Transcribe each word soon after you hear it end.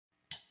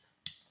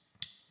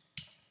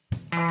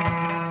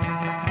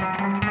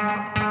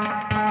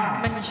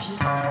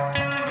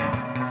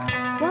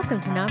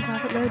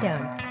Nonprofit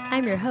Lowdown.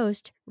 I'm your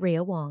host,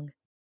 Rhea Wong.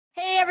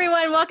 Hey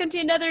everyone, welcome to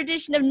another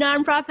edition of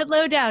Nonprofit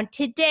Lowdown.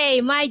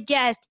 Today, my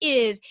guest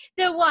is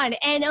the one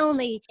and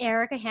only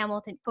Erica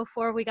Hamilton.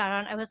 Before we got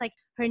on, I was like,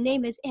 her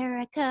name is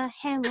Erica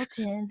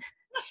Hamilton.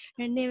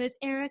 Her name is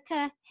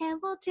Erica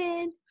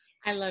Hamilton.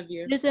 I love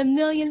you. There's a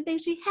million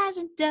things she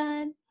hasn't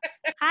done.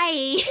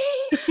 Hi.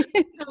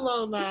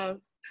 Hello,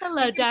 love.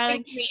 Hello,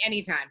 darling. Thank me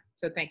anytime,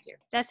 so thank you.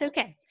 That's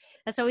okay.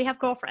 That's why we have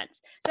girlfriends.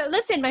 So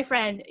listen, my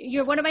friend,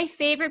 you're one of my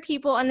favorite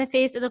people on the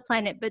face of the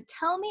planet, but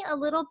tell me a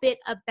little bit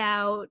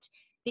about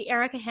the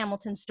Erica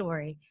Hamilton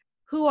story.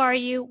 Who are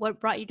you? What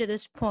brought you to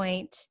this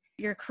point?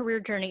 Your career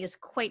journey is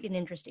quite an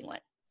interesting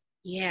one.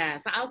 Yeah,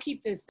 so I'll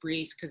keep this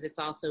brief because it's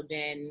also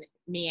been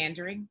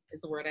meandering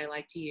is the word I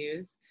like to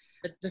use.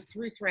 But the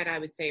through thread I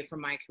would say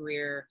from my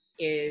career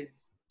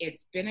is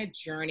it's been a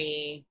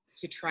journey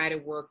to try to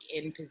work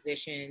in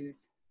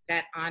positions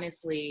that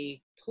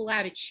honestly pull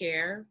out a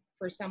chair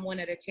for someone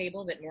at a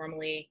table that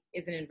normally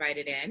isn't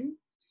invited in,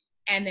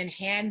 and then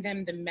hand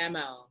them the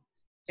memo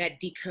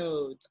that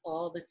decodes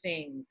all the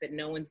things that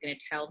no one's going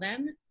to tell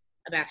them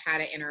about how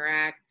to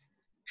interact,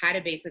 how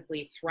to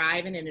basically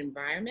thrive in an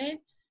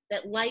environment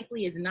that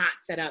likely is not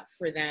set up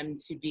for them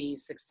to be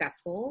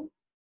successful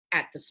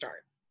at the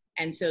start.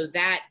 And so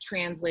that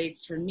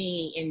translates for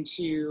me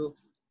into,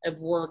 I've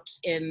worked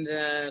in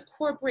the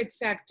corporate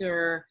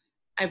sector,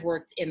 I've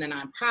worked in the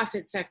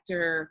nonprofit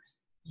sector,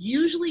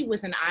 usually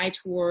with an eye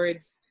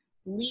towards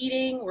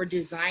leading or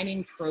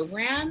designing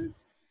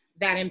programs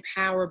that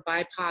empower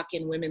BIPOC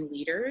and women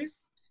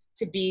leaders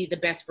to be the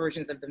best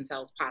versions of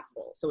themselves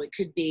possible. So it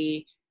could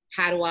be,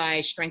 how do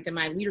I strengthen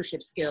my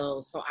leadership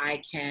skills so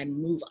I can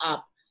move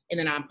up in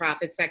the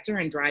nonprofit sector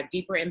and drive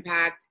deeper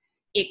impact?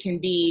 It can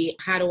be,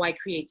 how do I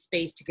create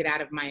space to get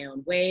out of my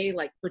own way,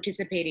 like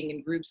participating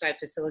in groups I've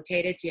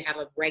facilitated to have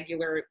a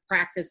regular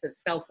practice of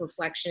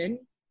self-reflection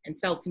and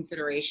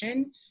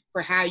self-consideration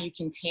for how you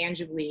can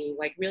tangibly,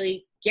 like,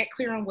 really get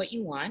clear on what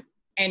you want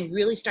and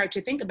really start to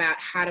think about,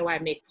 how do I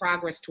make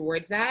progress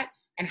towards that?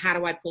 And how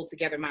do I pull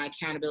together my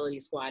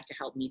accountability squad to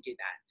help me do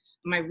that?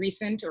 My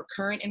recent or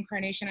current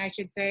incarnation, I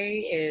should say,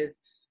 is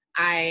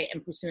I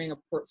am pursuing a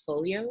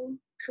portfolio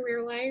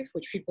career life,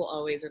 which people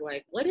always are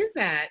like, what is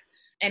that?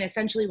 And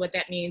essentially what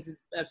that means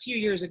is, a few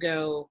years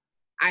ago,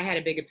 I had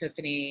a big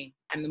epiphany.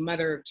 I'm the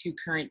mother of 2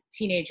 current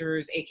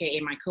teenagers, AKA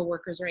my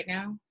coworkers right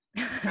now.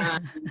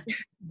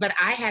 But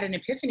I had an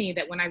epiphany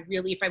that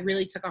if I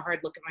really took a hard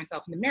look at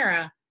myself in the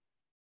mirror,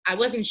 I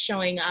wasn't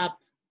showing up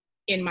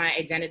in my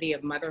identity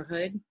of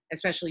motherhood,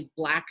 especially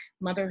Black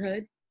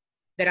motherhood,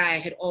 that I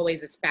had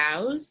always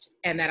espoused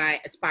and that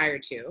I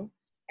aspired to.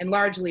 And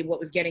largely what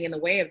was getting in the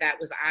way of that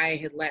was I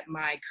had let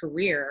my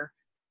career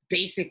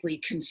basically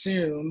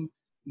consume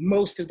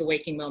most of the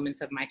waking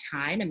moments of my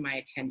time and my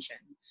attention.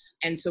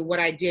 And so what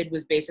I did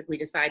was basically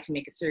decide to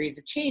make a series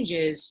of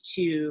changes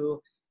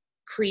to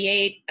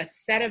create a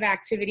set of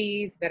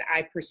activities that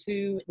I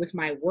pursue with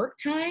my work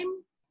time,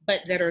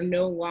 but that are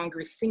no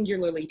longer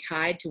singularly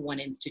tied to one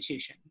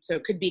institution. So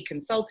it could be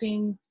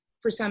consulting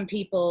for some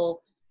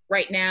people.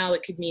 Right now,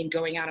 it could mean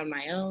going out on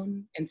my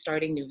own and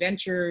starting new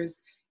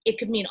ventures. It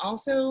could mean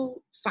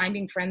also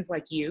finding friends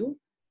like you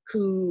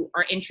who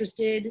are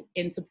interested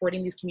in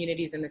supporting these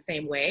communities in the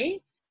same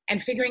way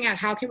and figuring out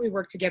how can we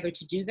work together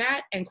to do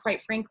that. And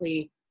quite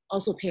frankly,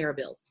 also pay our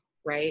bills,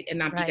 right? And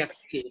not be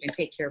destitute and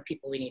take care of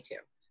people we need to.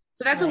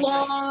 So that's a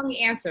long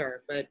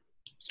answer, but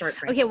start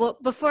frankly. Okay, well,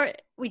 before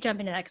we jump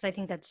into that, because I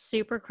think that's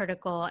super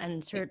critical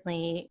and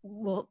certainly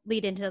will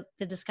lead into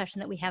the discussion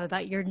that we have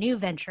about your new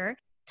venture.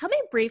 Tell me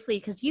briefly,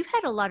 because you've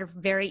had a lot of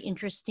very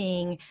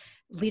interesting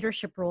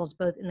leadership roles,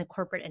 both in the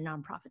corporate and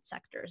nonprofit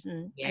sectors.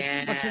 And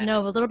I'd love to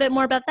know a little bit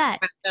more about that.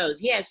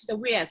 Those, yes.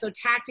 So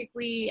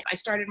tactically, I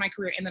started my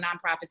career in the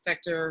nonprofit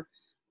sector,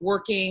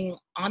 working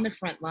on the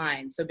front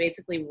line. So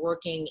basically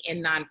working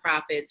in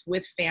nonprofits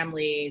with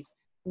families,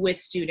 with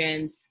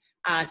students.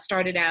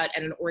 Started out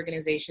at an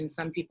organization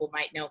some people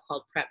might know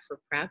called Prep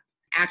for Prep.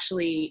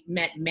 Actually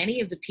met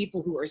many of the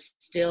people who are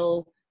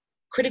still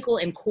critical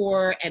and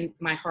core and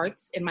my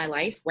hearts in my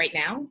life right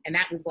now. And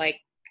that was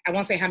like, I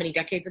won't say how many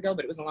decades ago,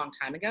 but it was a long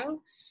time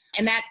ago.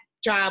 And that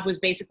job was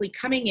basically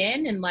coming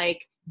in and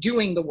like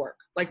doing the work,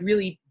 like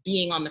really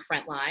being on the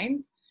front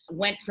lines.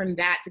 Went from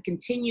that to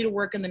continue to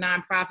work in the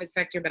nonprofit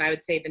sector. But I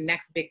would say the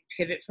next big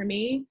pivot for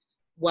me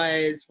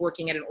was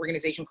working at an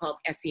organization called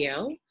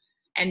SEO,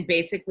 and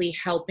basically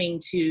helping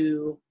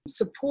to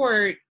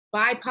support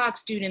BIPOC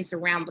students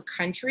around the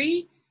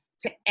country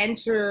to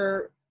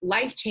enter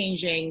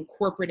life-changing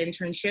corporate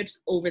internships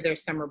over their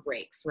summer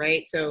breaks,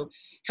 right? So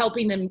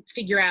helping them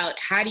figure out,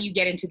 how do you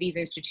get into these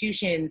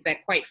institutions that,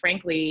 quite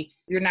frankly,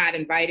 you're not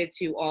invited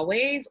to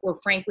always, or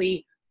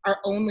frankly, are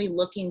only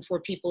looking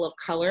for people of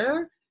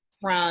color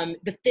from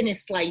the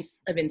thinnest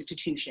slice of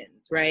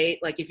institutions, right?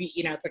 Like if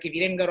it's like if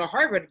you didn't go to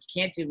Harvard,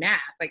 you can't do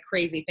math, like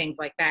crazy things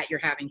like that you're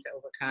having to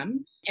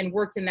overcome. And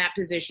worked in that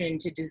position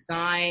to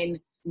design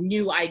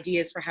new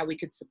ideas for how we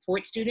could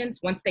support students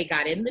once they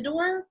got in the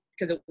door,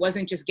 because it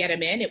wasn't just get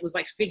them in, it was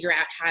like figure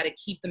out how to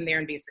keep them there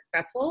and be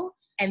successful.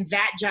 And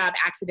that job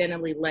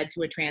accidentally led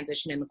to a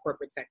transition in the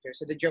corporate sector.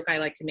 So the joke I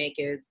like to make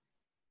is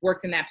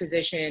worked in that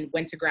position,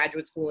 went to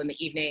graduate school in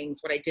the evenings.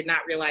 What I did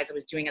not realize I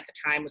was doing at the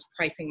time was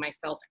pricing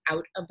myself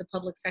out of the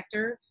public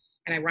sector.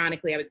 And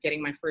ironically, I was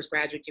getting my first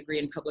graduate degree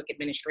in public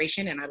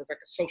administration, and I was like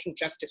a social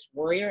justice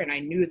warrior, and I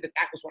knew that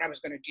that was what I was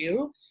going to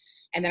do.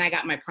 And then I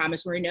got my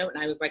promissory note,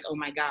 and I was like, oh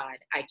my God,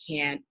 I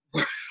can't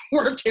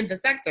work in the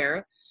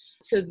sector.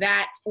 So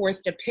that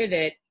forced a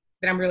pivot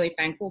that I'm really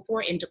thankful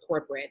for into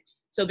corporate.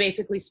 So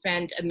basically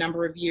spent a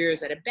number of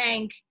years at a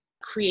bank,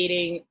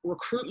 creating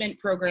recruitment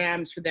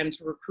programs for them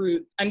to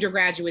recruit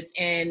undergraduates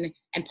in.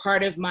 And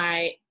part of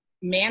my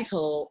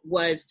mantle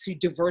was to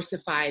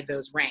diversify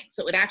those ranks.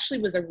 So it actually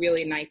was a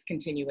really nice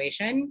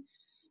continuation.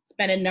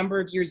 Spent a number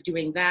of years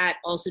doing that,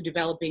 also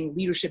developing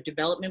leadership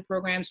development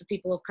programs for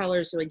people of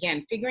color. So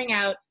again, figuring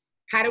out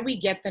how do we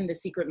get them the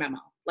secret memo?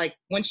 Like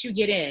once you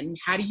get in,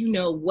 how do you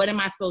know what am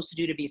I supposed to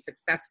do to be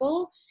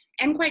successful?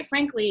 And quite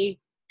frankly,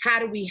 how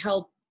do we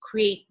help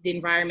create the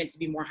environment to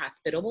be more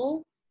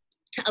hospitable,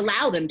 to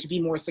allow them to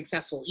be more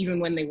successful, even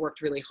when they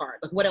worked really hard?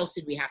 Like what else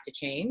did we have to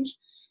change?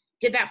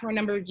 Did that for a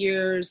number of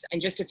years.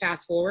 And just to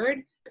fast forward,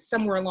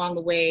 somewhere along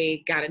the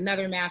way, got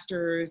another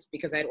master's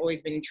because I'd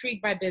always been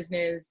intrigued by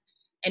business.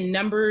 And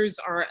numbers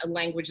are a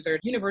language that are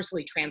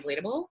universally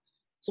translatable.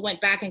 So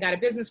went back and got a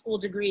business school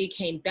degree,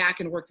 came back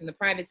and worked in the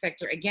private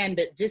sector again,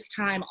 but this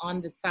time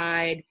on the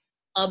side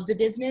of the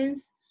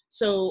business.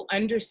 So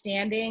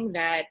understanding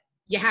that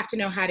you have to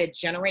know how to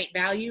generate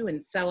value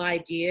and sell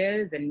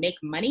ideas and make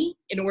money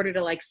in order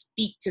to like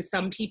speak to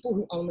some people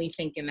who only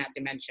think in that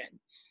dimension.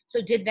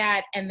 So did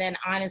that. And then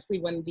honestly,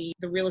 when the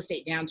real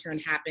estate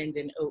downturn happened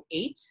in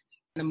 '08,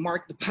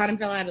 the bottom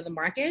fell out of the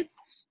markets,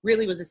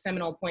 really was a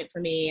seminal point for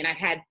me. And I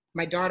had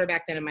my daughter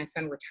back then and my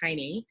son were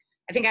tiny.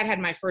 I think I'd had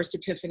my first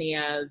epiphany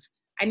of,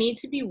 I need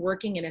to be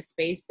working in a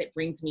space that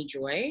brings me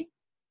joy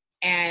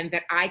and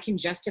that I can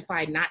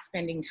justify not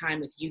spending time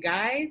with you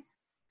guys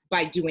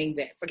by doing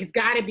this. Like it's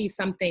gotta be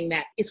something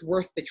that it's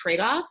worth the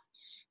trade-off.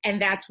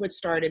 And that's what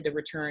started the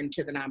return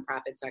to the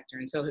nonprofit sector.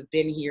 And so have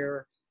been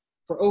here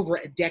for over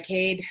a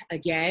decade,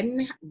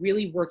 again,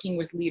 really working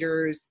with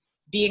leaders,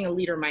 being a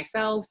leader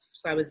myself.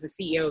 So I was the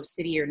CEO of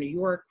City Air New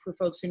York, for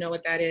folks who know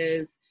what that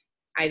is.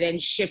 I then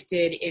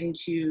shifted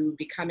into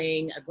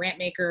becoming a grant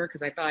maker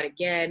because I thought,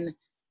 again,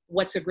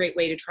 what's a great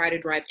way to try to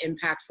drive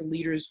impact for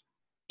leaders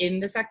in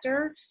the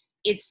sector?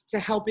 It's to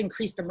help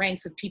increase the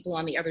ranks of people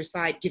on the other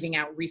side, giving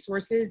out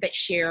resources that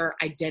share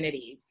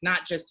identities,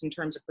 not just in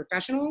terms of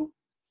professional,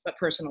 but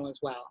personal as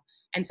well.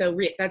 And so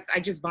I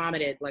just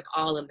vomited like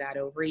all of that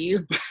over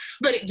you,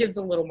 but it gives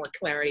a little more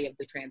clarity of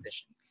the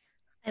transition.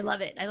 I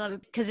love it. I love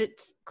it because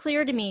it's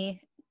clear to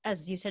me,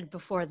 as you said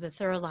before, the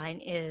thorough line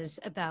is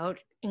about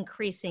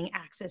increasing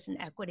access and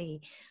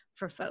equity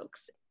for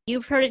folks.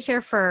 You've heard it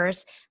here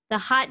first. The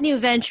hot new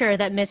venture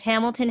that Ms.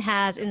 Hamilton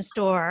has in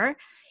store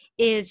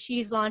is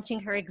she's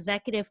launching her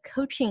executive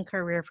coaching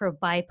career for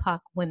BIPOC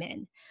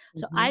women.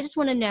 So I just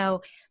want to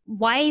know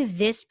why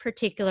this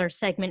particular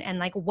segment and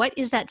like what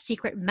is that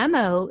secret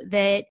memo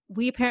that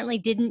we apparently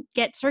didn't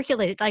get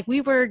circulated? Like we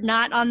were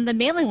not on the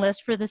mailing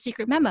list for the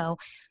secret memo.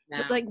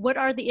 No. Like what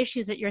are the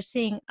issues that you're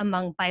seeing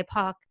among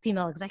BIPOC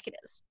female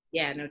executives?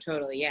 Yeah, no,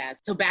 totally. Yeah.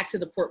 So back to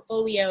the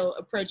portfolio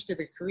approach to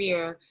the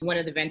career, one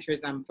of the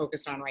ventures I'm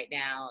focused on right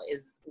now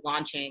is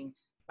launching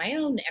my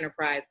own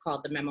enterprise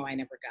called The Memo I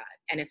Never Got.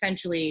 And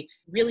essentially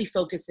really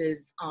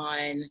focuses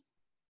on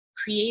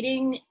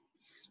creating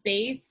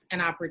space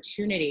and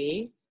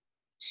opportunity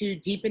to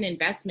deepen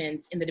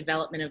investments in the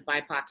development of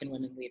BIPOC and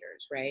women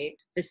leaders, right?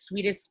 The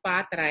sweetest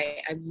spot that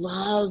I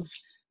love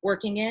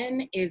working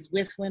in is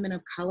with women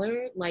of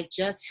color, like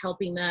just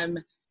helping them,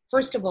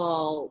 first of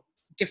all,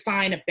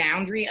 define a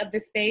boundary of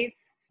the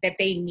space that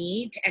they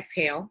need to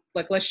exhale.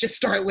 Like, let's just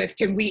start with,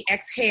 can we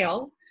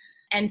exhale?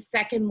 And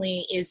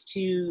secondly, is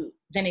to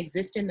then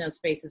exist in those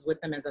spaces with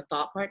them as a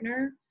thought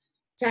partner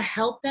to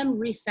help them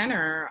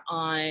recenter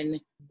on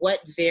what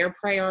their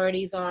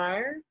priorities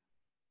are,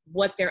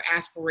 what their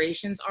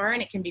aspirations are,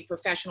 and it can be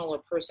professional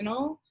or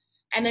personal.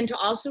 And then to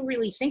also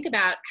really think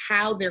about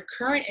how their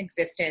current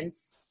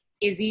existence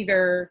is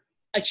either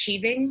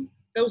achieving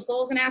those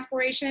goals and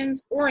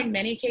aspirations, or in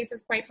many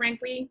cases, quite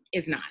frankly,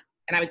 is not.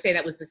 And I would say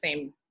that was the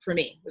same for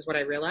me, was what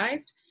I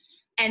realized.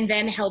 And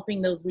then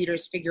helping those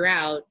leaders figure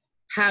out,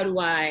 how do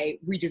I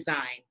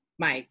redesign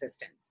my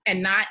existence?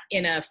 And not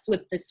in a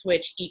flip the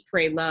switch, eat,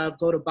 pray, love,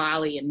 go to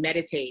Bali and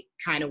meditate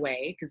kind of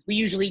way, because we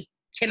usually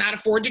cannot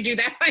afford to do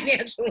that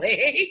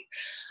financially,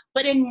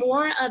 but in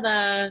more of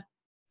an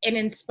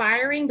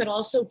inspiring, but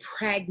also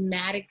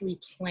pragmatically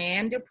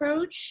planned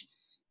approach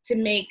to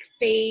make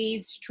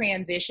phased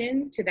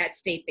transitions to that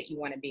state that you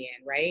want to be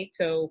in, right?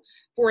 So,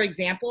 for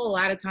example, a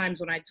lot of times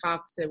when I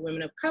talk to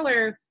women of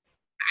color,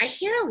 I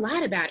hear a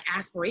lot about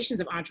aspirations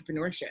of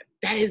entrepreneurship.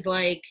 That is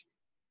like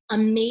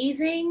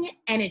amazing,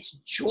 and it's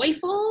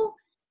joyful,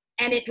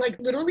 and it like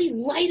literally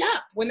light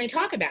up when they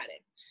talk about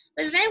it.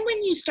 But then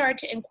when you start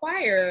to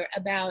inquire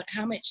about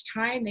how much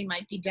time they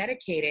might be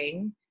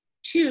dedicating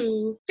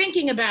to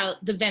thinking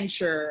about the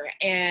venture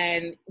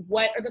and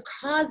what are the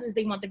causes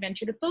they want the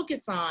venture to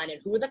focus on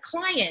and who are the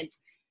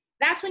clients.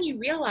 That's when you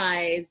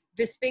realize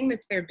this thing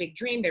that's their big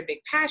dream, their big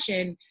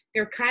passion,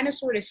 they're kind of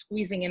sort of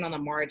squeezing in on the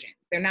margins.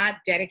 They're not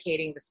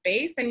dedicating the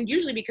space, and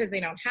usually because they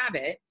don't have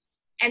it.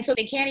 And so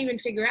they can't even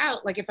figure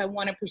out, like, if I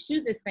want to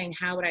pursue this thing,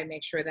 how would I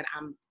make sure that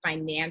I'm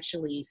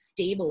financially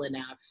stable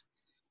enough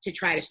to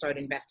try to start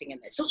investing in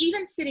this? So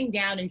even sitting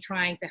down and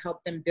trying to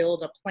help them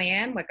build a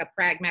plan, like a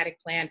pragmatic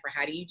plan for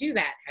how do you do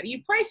that? How do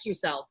you price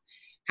yourself?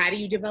 How do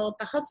you develop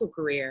the hustle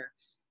career?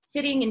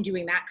 Sitting and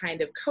doing that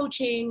kind of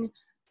coaching.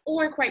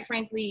 Or quite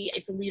frankly,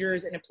 if the leader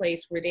is in a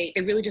place where they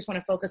really just want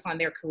to focus on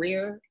their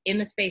career in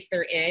the space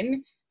they're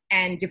in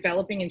and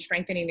developing and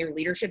strengthening their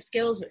leadership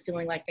skills, but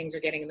feeling like things are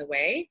getting in the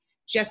way,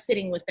 just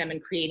sitting with them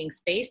and creating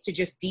space to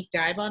just deep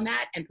dive on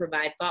that and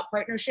provide thought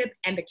partnership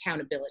and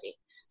accountability.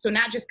 So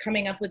not just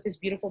coming up with this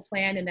beautiful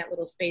plan in that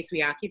little space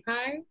we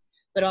occupy,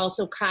 but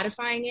also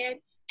codifying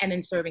it and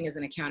then serving as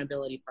an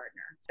accountability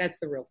partner. That's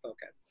the real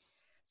focus.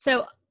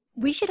 So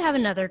we should have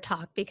another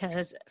talk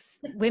because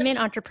women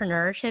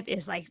entrepreneurship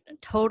is like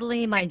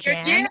totally my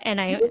jam.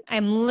 And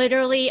I'm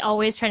literally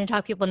always trying to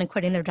talk people into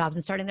quitting their jobs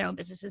and starting their own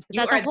businesses. But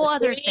that's a whole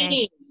other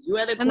thing. You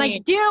are the queen. I'm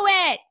like, do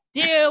it.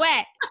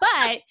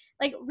 But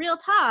like, real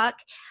talk,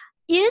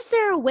 is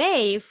there a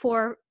way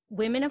for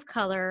women of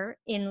color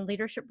in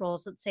leadership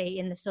roles, let's say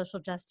in the social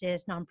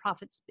justice,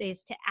 nonprofit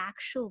space, to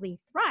actually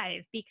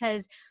thrive?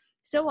 Because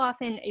so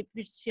often it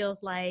just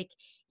feels like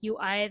you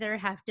either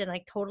have to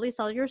like totally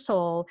sell your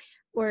soul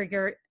or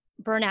you're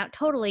burn out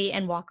totally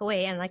and walk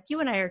away. And like you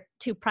and I are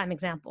two prime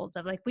examples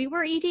of like, we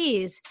were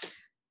EDs.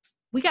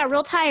 We got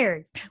real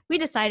tired. We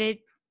decided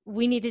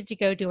we needed to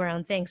go do our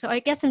own thing. So I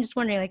guess I'm just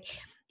wondering, like,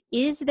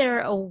 is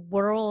there a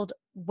world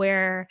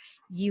where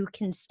you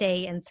can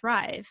stay and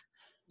thrive?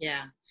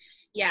 Yeah.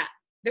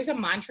 There's a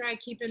mantra I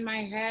keep in my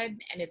head,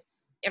 and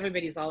it's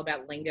everybody's all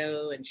about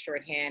lingo and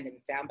shorthand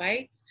and sound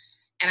bites.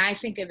 And I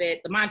think of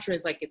it, the mantra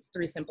is like, it's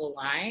 3 simple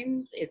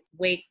lines. It's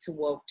wake to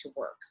woke to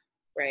work,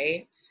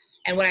 right?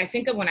 And what I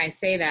think of when I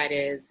say that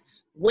is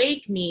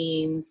wake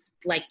means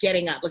like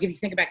getting up. Like if you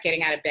think about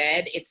getting out of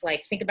bed, it's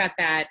like, think about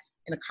that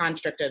in the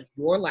construct of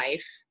your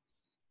life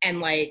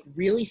and like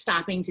really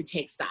stopping to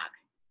take stock.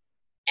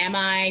 Am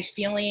I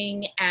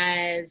feeling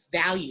as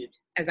valued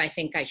as I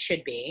think I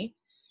should be?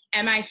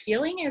 Am I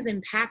feeling as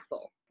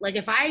impactful? Like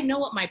if I know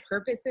what my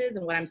purpose is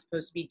and what I'm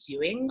supposed to be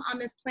doing on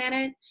this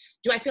planet,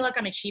 do I feel like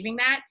I'm achieving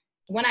that?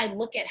 When I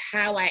look at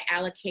how I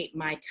allocate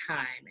my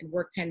time, and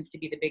work tends to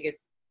be the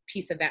biggest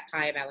piece of that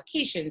pie of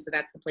allocation, so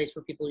that's the place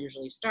where people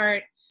usually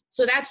start.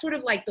 So that's sort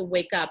of like the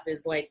wake up,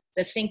 is like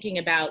the thinking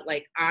about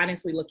like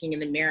honestly looking in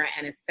the mirror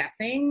and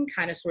assessing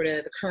kind of sort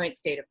of the current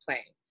state of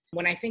play.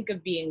 When I think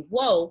of being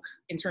woke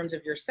in terms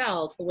of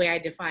yourself, the way I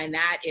define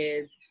that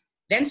is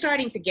then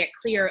starting to get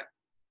clear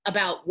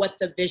about what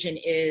the vision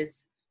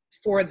is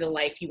for the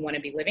life you want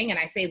to be living. And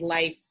I say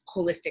life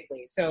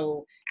holistically.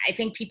 So I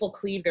think people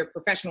cleave their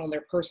professional and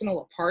their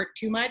personal apart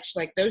too much.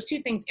 Like those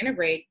two things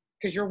integrate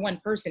because you're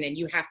one person and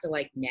you have to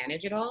like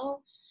manage it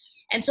all.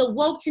 And so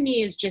woke to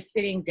me is just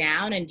sitting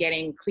down and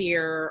getting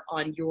clear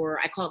on your,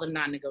 I call them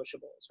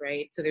non-negotiables,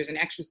 right? So there's an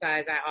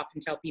exercise I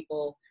often tell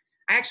people,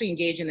 I actually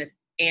engage in this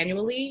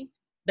annually,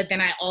 but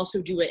then I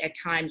also do it at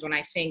times when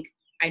I think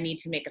I need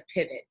to make a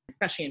pivot,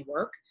 especially in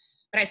work.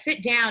 But I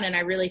sit down and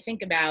I really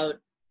think about,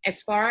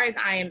 as far as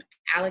I am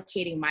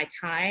allocating my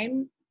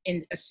time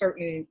in a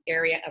certain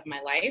area of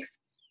my life,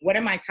 what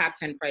are my top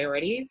 10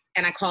 priorities?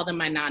 And I call them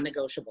my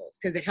non-negotiables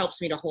because it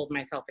helps me to hold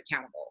myself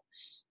accountable.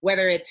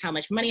 Whether it's how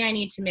much money I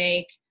need to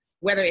make,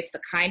 whether it's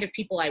the kind of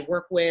people I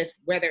work with,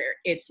 whether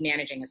it's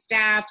managing a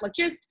staff, like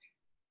just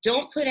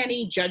don't put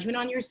any judgment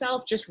on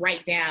yourself. Just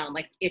write down,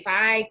 like if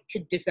I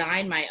could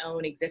design my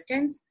own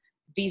existence,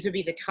 these would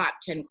be the top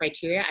 10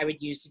 criteria I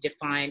would use to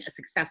define a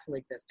successful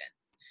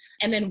existence.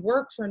 And then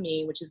work for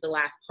me, which is the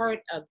last part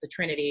of the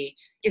Trinity,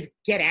 is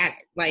get at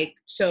it. Like,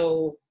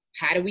 so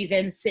how do we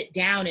then sit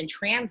down and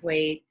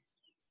translate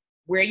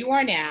where you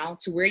are now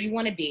to where you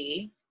want to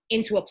be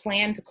into a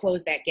plan to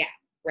close that gap,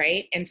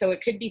 right? And so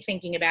it could be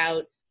thinking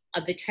about,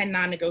 of the 10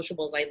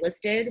 non-negotiables I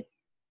listed,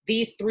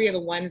 these 3 are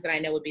the ones that I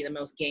know would be the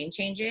most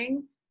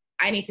game-changing.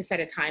 I need to set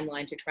a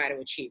timeline to try to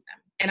achieve them.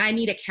 And I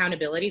need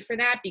accountability for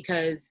that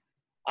because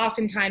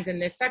oftentimes in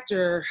this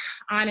sector,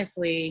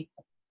 honestly,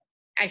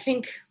 I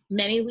think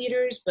many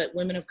leaders, but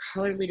women of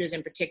color leaders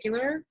in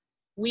particular,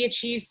 we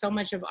achieve so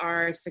much of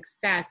our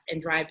success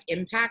and drive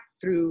impact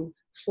through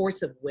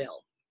force of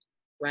will,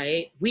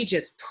 right? We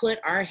just put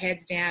our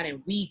heads down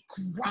and we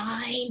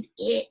grind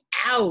it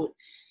out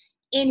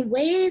in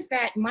ways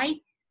that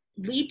might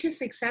lead to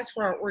success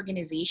for our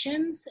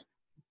organizations,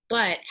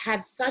 but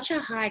have such a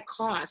high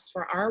cost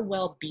for our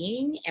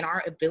well-being and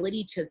our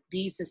ability to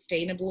be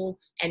sustainable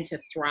and to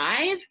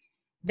thrive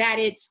that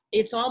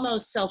it's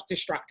almost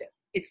self-destructive.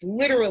 It's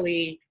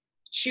literally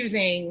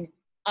choosing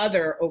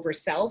other over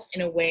self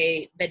in a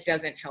way that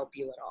doesn't help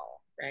you at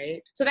all,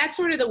 right? So that's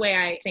sort of the way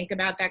I think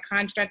about that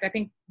construct. I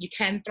think you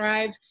can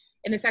thrive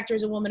in the sector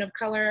as a woman of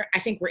color. I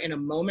think we're in a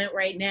moment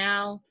right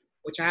now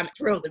which I'm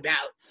thrilled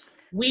about.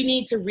 We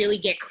need to really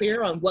get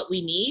clear on what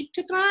we need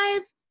to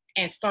thrive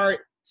and start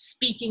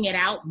speaking it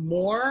out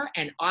more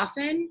and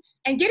often,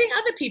 and getting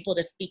other people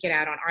to speak it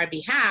out on our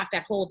behalf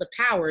that hold the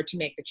power to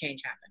make the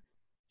change happen.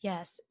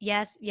 Yes,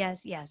 yes,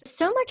 yes, yes.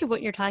 So much of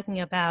what you're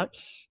talking about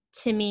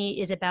to me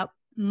is about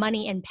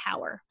money and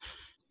power.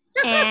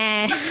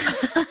 And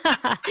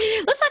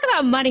let's talk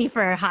about money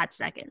for a hot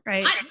second,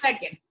 right? Hot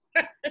second.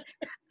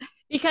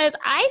 Because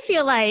I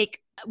feel like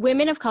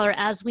women of color,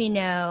 as we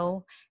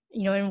know,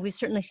 and we've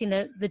certainly seen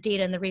the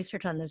data and the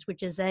research on this,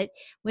 which is that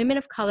women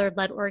of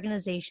color-led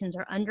organizations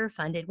are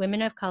underfunded.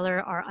 Women of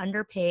color are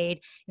underpaid.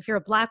 If you're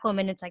a Black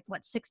woman, it's like,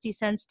 60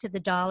 cents to the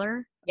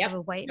dollar of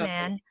a white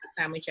man.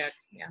 Family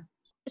checks, yeah.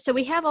 So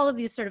we have all of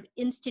these sort of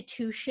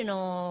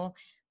institutional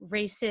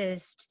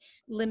racist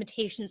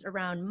limitations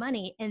around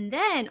money. And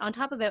then on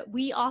top of it,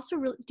 we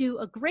also do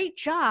a great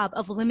job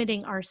of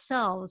limiting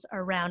ourselves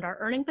around our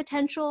earning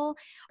potential,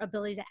 our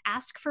ability to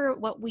ask for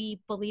what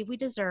we believe we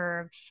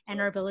deserve,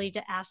 and our ability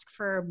to ask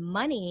for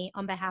money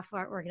on behalf of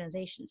our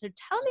organization. So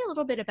tell me a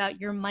little bit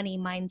about your money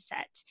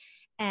mindset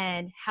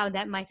and how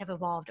that might have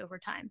evolved over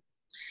time.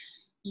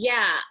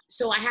 Yeah.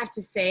 So I have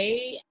to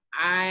say,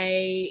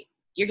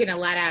 you're getting a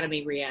lot out of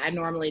me, Rhea. I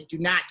normally do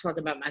not talk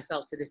about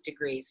myself to this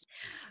degree. So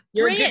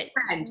you're Bring a good it.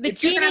 friend. The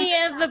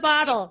genie of the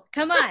bottle.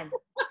 Come on.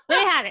 Let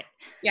me have it.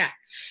 Yeah.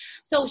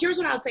 So here's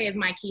what I'll say as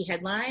my key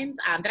headlines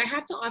that I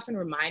have to often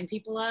remind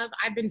people of.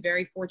 I've been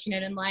very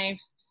fortunate in life.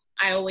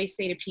 I always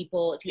say to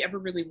people, if you ever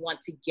really want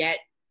to get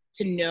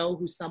to know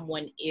who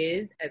someone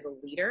is as a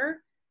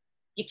leader,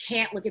 you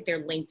can't look at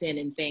their LinkedIn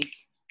and think,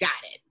 got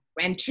it.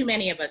 And too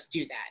many of us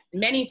do that.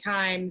 Many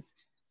times,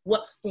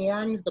 what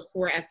forms the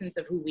core essence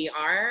of who we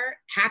are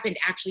happened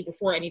actually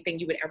before anything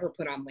you would ever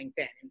put on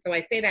LinkedIn. And so I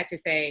say that to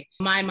say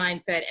my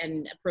mindset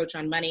and approach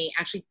on money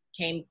actually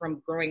came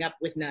from growing up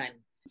with none.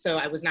 So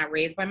I was not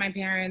raised by my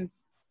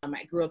parents.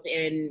 I grew up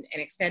in an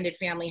extended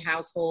family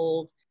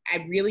household.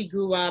 I really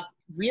grew up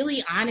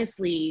really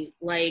honestly,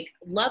 like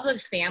love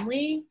of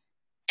family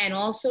and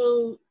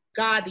also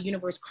God, the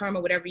universe,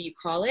 karma, whatever you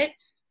call it,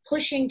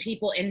 pushing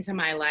people into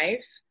my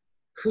life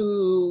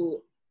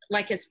who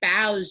like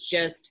espouse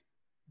just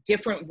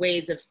different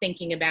ways of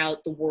thinking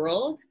about the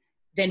world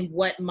than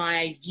what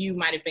my view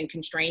might have been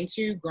constrained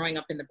to growing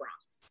up in the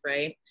Bronx,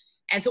 right?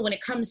 And so when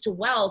it comes to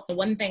wealth, the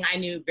one thing I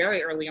knew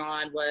very early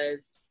on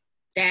was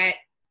that,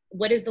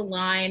 what is the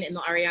line in the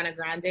Ariana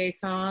Grande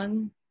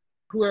song?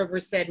 Whoever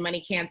said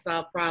money can't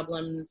solve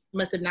problems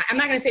must have not, I'm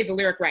not gonna say the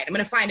lyric right. I'm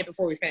gonna find it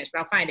before we finish,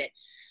 but I'll find it.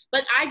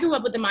 But I grew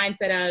up with the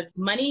mindset of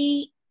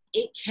money,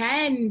 it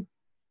can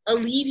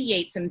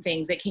alleviate some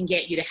things that can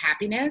get you to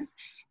happiness.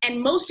 And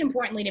most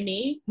importantly to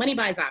me, money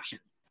buys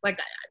options. Like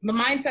the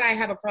mindset I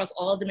have across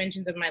all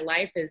dimensions of my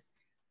life is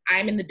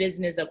I'm in the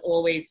business of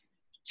always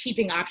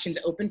keeping options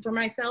open for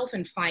myself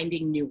and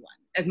finding new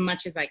ones as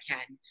much as I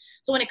can.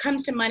 So when it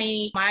comes to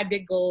money, my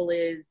big goal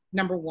is,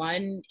 number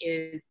one,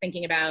 is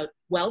thinking about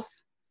wealth.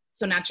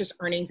 So not just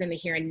earnings in the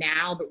here and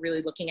now, but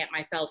really looking at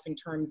myself in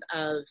terms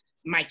of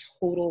my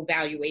total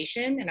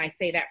valuation. And I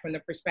say that from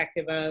the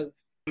perspective of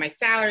my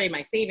salary,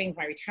 my savings,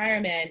 my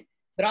retirement,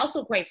 but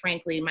also quite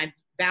frankly, my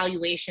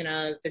valuation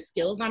of the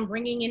skills I'm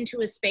bringing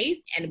into a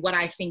space and what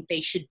I think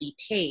they should be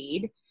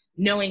paid,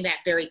 knowing that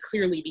very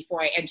clearly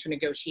before I enter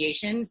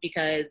negotiations,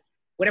 because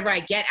whatever I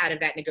get out of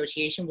that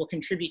negotiation will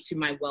contribute to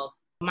my wealth.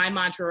 My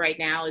mantra right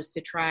now is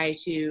to try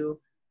to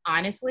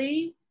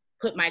honestly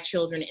put my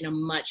children in a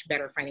much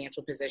better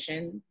financial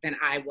position than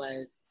I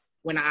was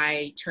when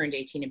I turned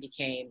 18 and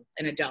became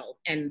an adult.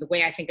 And the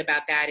way I think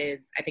about that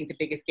is, I think the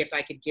biggest gift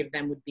I could give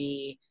them would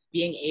be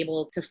being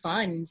able to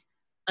fund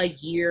a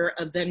year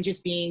of them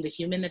just being the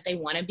human that they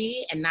want to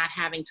be and not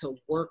having to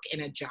work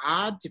in a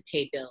job to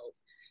pay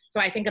bills. So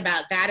I think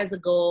about that as a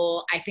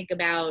goal. I think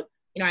about,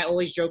 I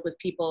always joke with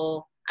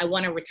people, I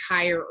want to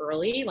retire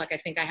early. Like I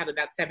think I have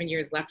about 7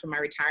 years left for my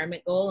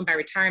retirement goal. And by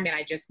retirement,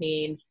 I just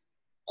mean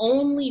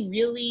only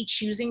really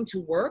choosing to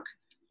work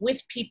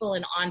with people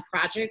and on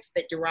projects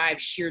that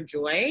derive sheer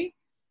joy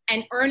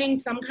and earning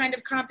some kind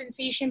of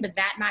compensation, but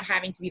that not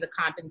having to be the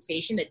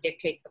compensation that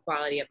dictates the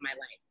quality of my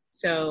life.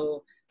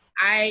 So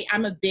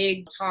I'm a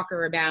big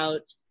talker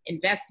about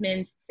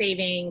investments,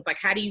 savings, like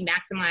how do you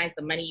maximize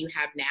the money you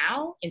have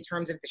now in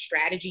terms of the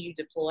strategy you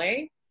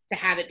deploy to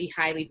have it be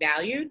highly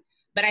valued.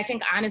 But I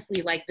think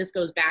honestly, like this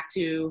goes back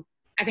to,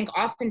 I think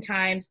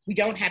oftentimes we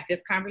don't have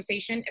this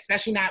conversation,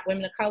 especially not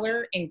women of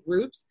color in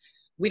groups.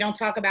 We don't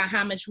talk about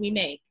how much we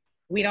make.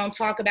 We don't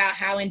talk about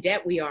how in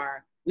debt we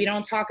are. We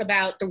don't talk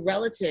about the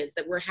relatives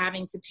that we're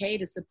having to pay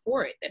to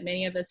support that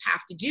many of us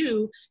have to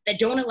do that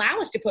don't allow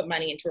us to put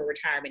money into a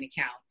retirement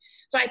account.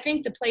 So I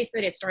think the place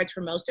that it starts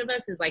for most of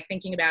us is like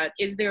thinking about,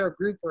 is there a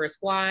group or a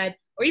squad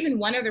or even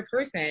one other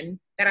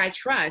person that I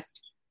trust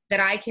that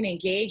I can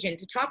engage in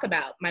to talk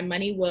about my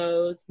money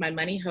woes, my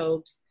money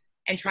hopes,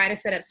 and try to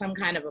set up some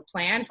kind of a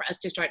plan for us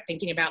to start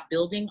thinking about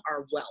building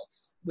our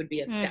wealth would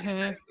be a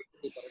step.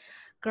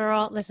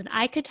 Girl, listen,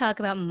 I could talk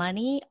about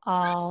money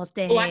all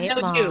Oh, I day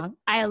know you. long.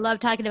 I love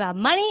talking about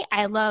money.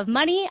 I love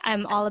money.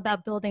 I'm all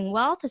about building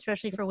wealth,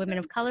 especially for women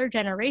of color,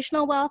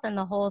 generational wealth, and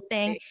the whole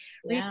thing.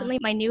 Yeah. Recently,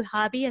 my new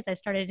hobby is I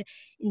started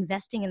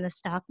investing in the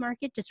stock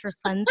market just for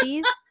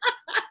funsies.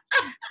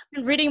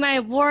 And reading my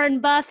Warren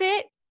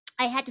Buffett,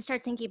 I had to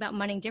start thinking about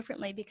money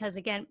differently because,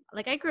 again,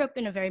 like I grew up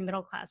in a very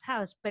middle class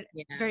house, but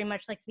Yeah, very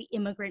much like the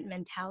immigrant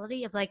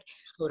mentality of like,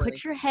 totally.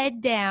 put your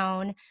head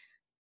down,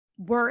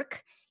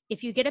 work.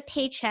 If you get a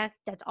paycheck,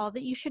 that's all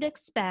that you should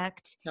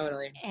expect.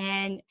 Totally.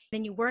 And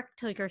then you work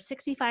till you're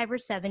 65 or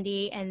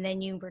 70 and then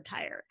you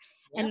retire.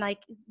 And Yep. like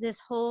this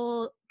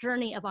whole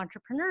journey of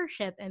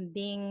entrepreneurship and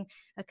being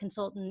a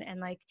consultant and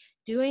like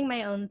doing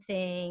my own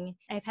thing,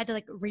 I've had to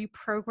like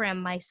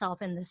reprogram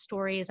myself and the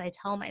stories I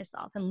tell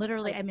myself. And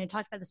literally, I mean, I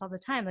talk about this all the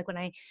time. Like when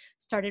I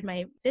started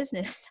my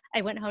business,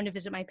 I went home to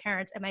visit my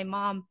parents and my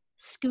mom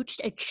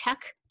scooched a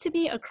check to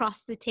me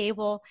across the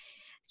table.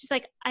 She's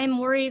like, I'm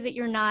worried that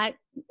you're not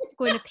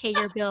going to pay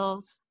your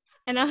bills.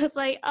 And I was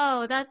like,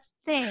 oh, that's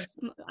thanks.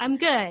 I'm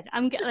good.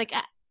 I'm good. Like,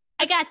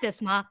 I got this,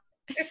 Ma.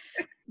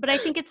 But I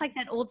think it's like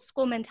that old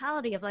school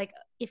mentality of like,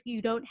 if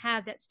you don't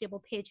have that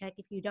stable paycheck,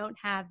 if you don't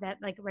have that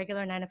like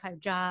regular 9 to 5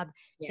 job,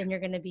 Yeah. then you're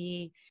going to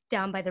be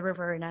down by the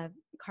river in a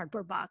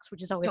cardboard box,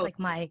 which is always like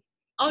my.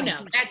 Oh my no,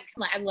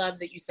 default. I love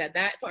that you said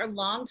that. For a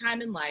long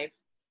time in life,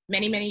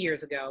 many, many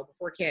years ago,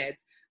 before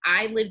kids,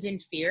 I lived in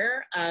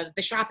fear of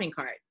the shopping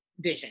cart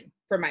vision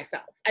for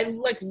myself. I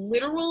like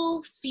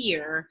literal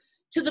fear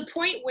to the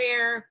point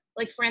where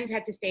like friends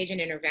had to stage an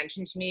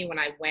intervention to me when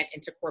I went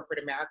into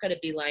corporate America to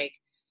be like,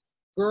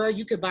 girl,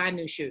 you could buy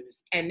new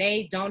shoes and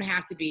they don't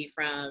have to be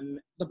from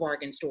the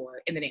bargain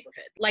store in the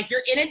neighborhood. Like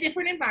you're in a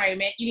different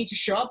environment. You need to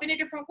show up in a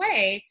different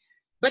way.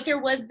 But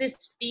there was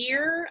this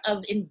fear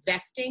of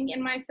investing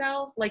in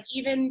myself. Like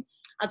even,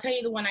 I'll tell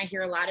you the one I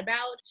hear a lot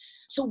about.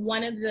 So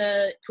one of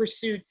the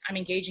pursuits I'm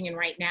engaging in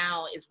right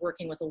now is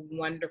working with a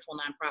wonderful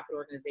nonprofit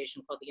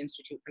organization called the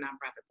Institute for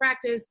Nonprofit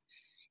Practice.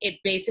 It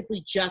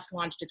basically just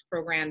launched its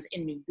programs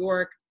in New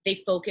York.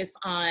 They focus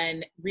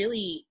on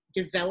really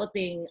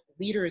developing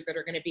leaders that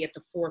are going to be at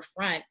the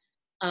forefront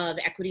of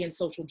equity and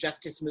social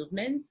justice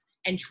movements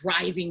and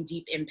driving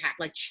deep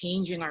impact, like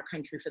changing our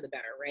country for the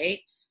better, right?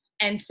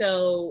 And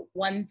so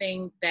one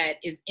thing that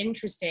is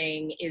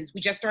interesting is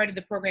we just started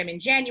the program in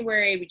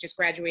January. We just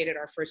graduated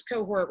our first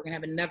cohort. We're going to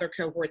have another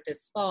cohort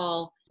this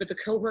fall. But the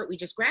cohort we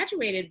just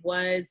graduated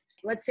was,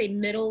 let's say,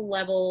 middle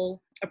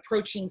level,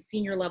 approaching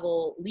senior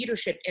level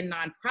leadership in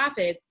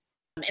nonprofits.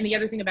 And the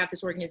other thing about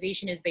this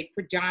organization is they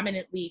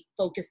predominantly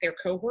focus their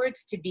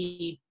cohorts to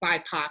be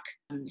BIPOC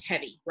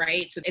heavy,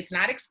 right? So it's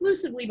not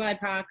exclusively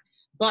BIPOC,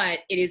 but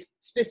it is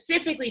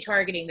specifically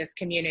targeting this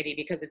community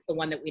because it's the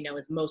one that we know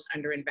is most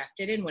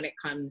underinvested in when it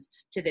comes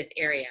to this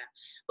area.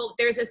 But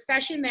there's a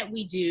session that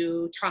we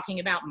do talking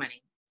about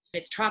money.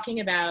 It's talking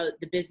about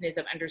the business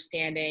of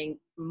understanding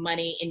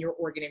money in your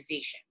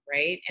organization,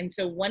 right? And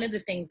so one of the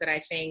things that I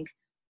think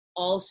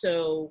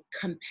also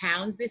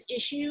compounds this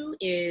issue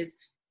is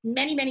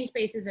many, many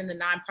spaces in the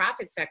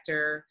nonprofit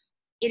sector,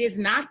 it is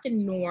not the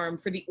norm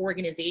for the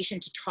organization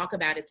to talk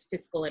about its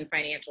fiscal and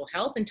financial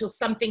health until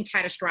something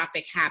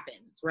catastrophic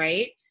happens,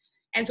 right?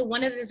 And so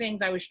one of the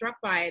things I was struck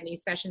by in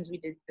these sessions we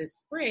did this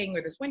spring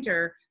or this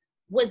winter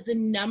was the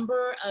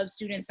number of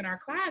students in our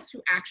class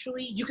who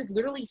actually, you could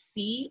literally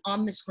see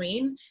on the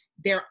screen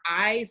their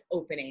eyes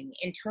opening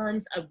in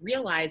terms of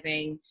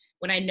realizing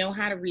when I know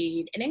how to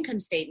read an income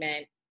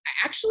statement,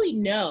 I actually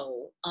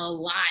know a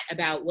lot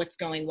about what's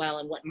going well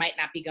and what might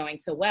not be going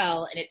so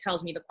well. And it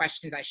tells me the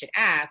questions I should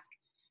ask.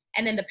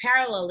 And then the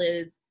parallel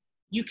is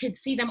you could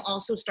see them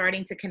also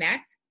starting to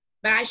connect,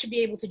 but I should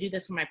be able to do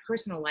this for my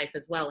personal life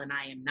as well. And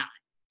I am not.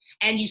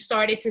 And you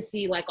started to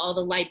see like all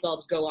the light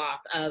bulbs go off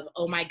of,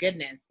 oh my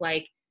goodness,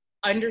 like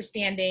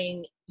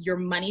understanding your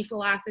money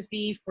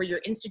philosophy for your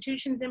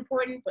institution is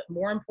important, but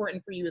more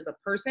important for you as a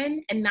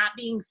person and not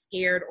being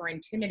scared or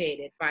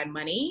intimidated by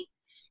money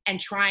and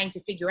trying to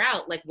figure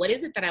out like, what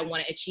is it that I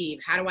want to achieve?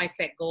 How do I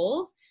set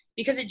goals?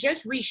 Because it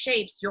just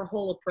reshapes your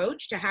whole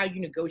approach to how you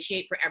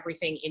negotiate for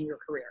everything in your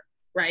career,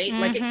 right?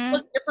 Mm-hmm. Like it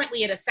looks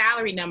differently at a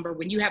salary number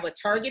when you have a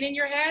target in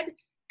your head,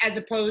 as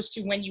opposed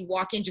to when you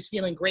walk in just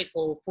feeling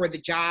grateful for the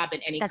job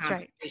and any That's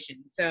compensation.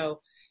 Right. So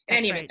That's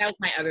anyway, right. That was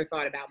my other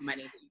thought about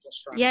money that you just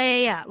struck.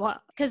 Yeah.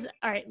 Well, because,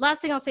 all right,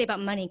 last thing I'll say about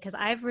money, because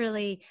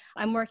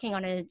I'm working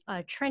on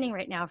a training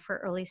right now for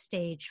early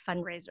stage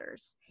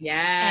fundraisers.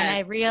 Yeah. And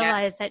I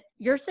realized that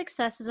your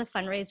success as a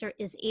fundraiser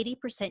is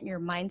 80% your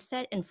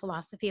mindset and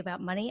philosophy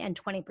about money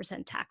and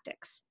 20%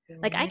 tactics.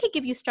 Mm-hmm. Like I could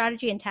give you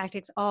strategy and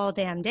tactics all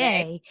damn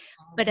day,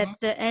 but at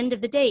the end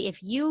of the day,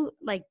 if you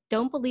like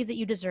don't believe that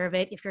you deserve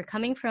it, if you're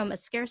coming from a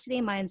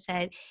scarcity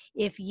mindset,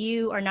 if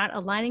you are not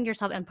aligning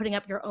yourself and putting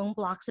up your own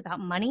blocks about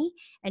money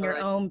and your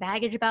own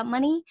baggage about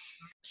money,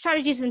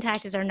 strategies and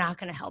tactics are not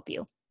going to help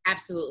you.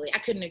 Absolutely. I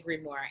couldn't agree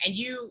more. And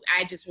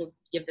I just will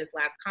give this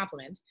last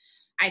compliment.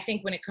 I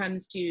think when it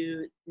comes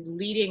to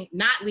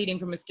not leading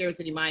from a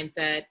scarcity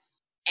mindset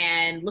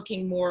and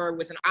looking more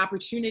with an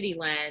opportunity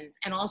lens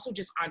and also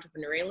just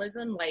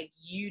entrepreneurialism. Like,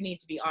 you need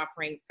to be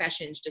offering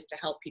sessions just to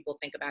help people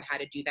think about how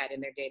to do that in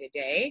their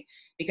day-to-day,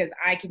 because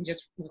I can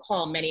just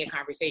recall many a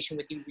conversation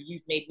with you where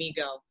you've made me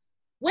go,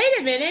 wait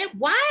a minute,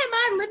 why am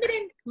I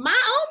limiting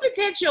my own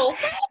potential?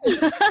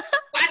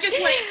 I just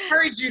want to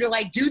encourage you to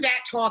like do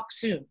that talk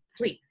soon,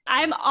 please.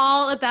 I'm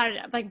all about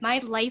it. Like, my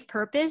life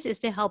purpose is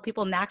to help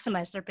people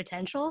maximize their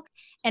potential.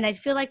 And I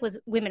feel like with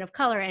women of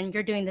color, and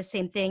you're doing the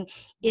same thing,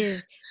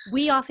 is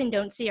we often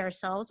don't see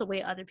ourselves the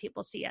way other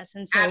people see us.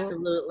 And so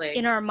Absolutely.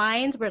 In our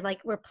minds,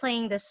 we're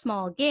playing this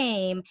small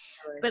game.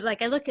 But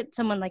like, I look at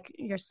someone like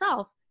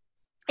yourself,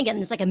 again,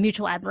 it's like a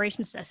mutual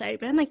admiration society,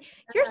 but I'm like,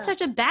 you're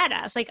such a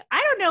badass. Like,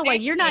 I don't know why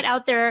you're not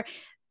out there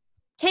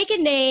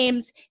taking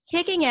names,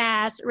 kicking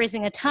ass,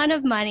 raising a ton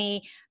of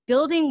money,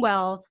 building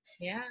wealth.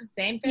 Yeah,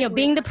 same thing.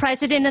 Being the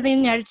president of the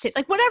United States,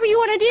 like whatever you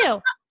want to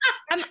do.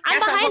 I'm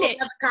behind it.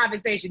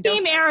 Conversation.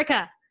 Team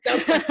Erica.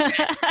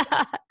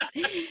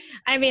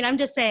 I mean, I'm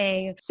just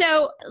saying.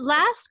 So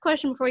last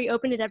question before you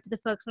open it up to the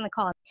folks on the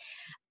call.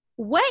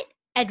 What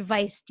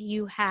advice do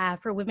you have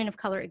for women of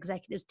color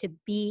executives to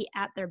be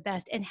at their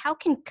best, and how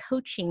can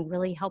coaching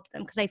really help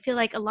them? Because I feel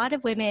like a lot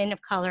of women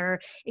of color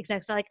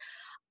execs are like,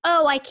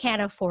 oh, I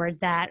can't afford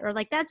that, or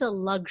like, that's a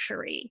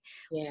luxury.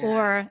 Yeah.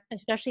 Or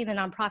especially in the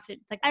nonprofit,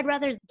 like, I'd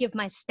rather give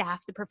my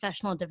staff the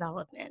professional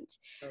development.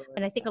 Totally.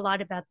 And I think a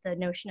lot about the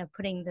notion of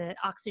putting the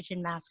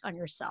oxygen mask on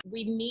yourself.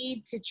 We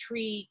need to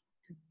treat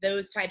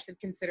those types of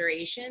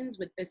considerations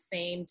with the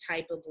same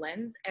type of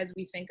lens as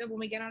we think of when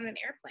we get on an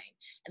airplane.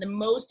 And the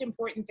most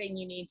important thing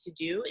you need to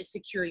do is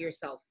secure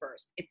yourself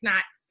first. It's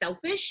not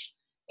selfish.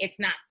 It's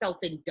not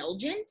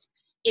self-indulgent.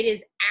 It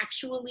is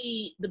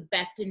actually the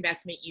best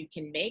investment you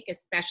can make,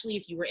 especially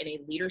if you were in a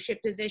leadership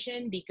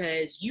position,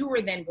 because you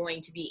are then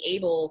going to be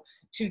able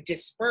to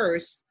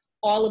disperse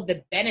all of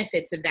the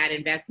benefits of that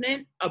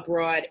investment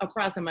abroad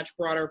across a much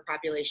broader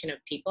population of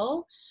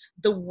people.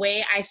 The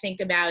way I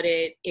think about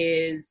it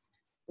is,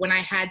 when I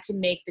had to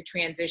make the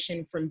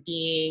transition from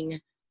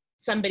being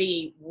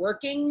somebody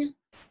working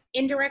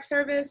in direct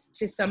service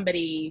to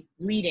somebody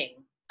leading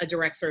a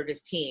direct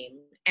service team.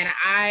 And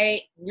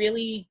I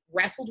really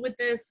wrestled with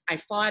this. I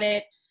fought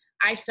it.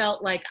 I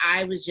felt like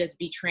I was just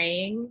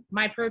betraying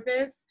my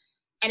purpose.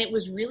 And it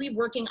was really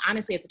working,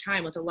 honestly, at the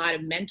time with a lot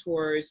of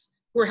mentors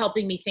who were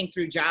helping me think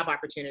through job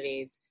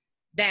opportunities,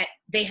 that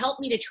they helped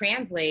me to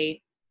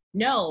translate,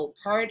 no,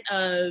 part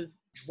of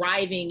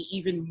driving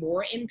even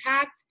more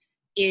impact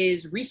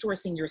is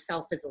resourcing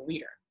yourself as a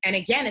leader. And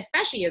again,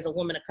 especially as a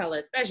woman of color,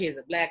 especially as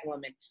a Black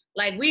woman,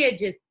 like,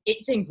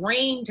 it's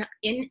ingrained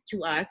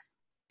into us,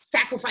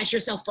 sacrifice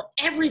yourself for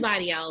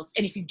everybody else.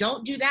 And if you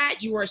don't do that,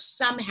 you are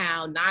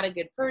somehow not a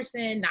good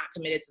person, not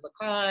committed to the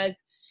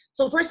cause.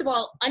 So first of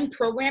all,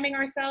 unprogramming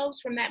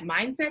ourselves from that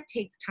mindset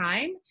takes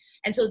time.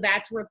 And so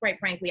that's where, quite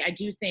frankly, I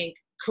do think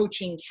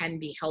coaching can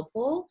be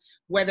helpful,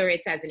 whether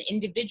it's as an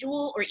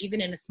individual or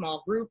even in a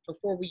small group.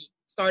 Before we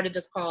started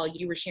this call,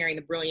 you were sharing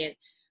the brilliant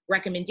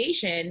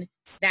recommendation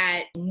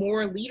that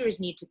more leaders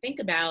need to think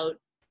about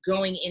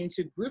going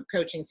into group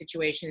coaching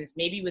situations,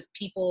 maybe with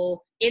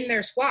people in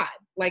their squad,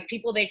 like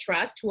people they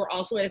trust who are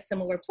also at a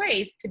similar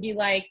place, to be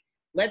like,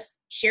 let's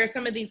share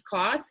some of these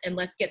costs and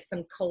let's get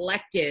some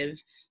collective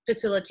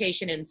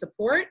facilitation and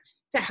support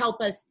to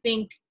help us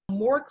think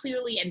more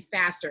clearly and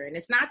faster. And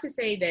it's not to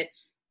say that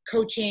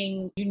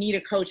coaching, you need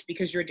a coach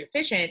because you're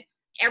deficient.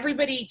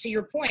 Everybody, to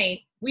your point,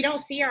 we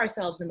don't see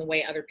ourselves in the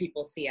way other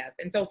people see us.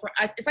 And so for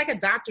us, it's like a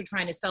doctor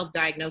trying to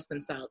self-diagnose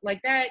themselves.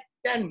 Like, that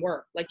doesn't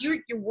work. Like, you're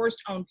your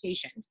worst own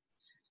patient.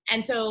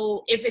 And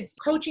so if it's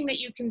coaching that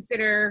you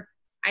consider,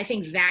 I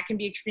think that can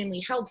be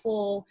extremely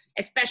helpful,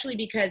 especially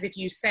because if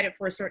you set it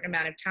for a certain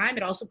amount of time,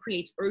 it also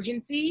creates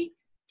urgency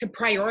to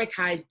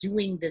prioritize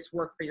doing this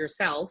work for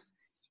yourself.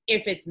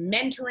 If it's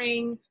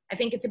mentoring, I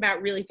think it's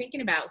about really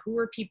thinking about who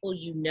are people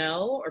you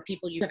know or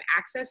people you have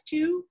access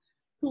to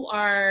who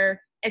are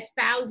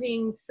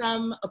espousing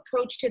some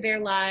approach to their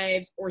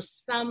lives or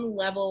some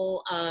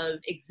level of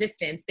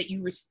existence that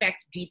you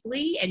respect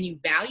deeply and you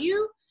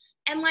value,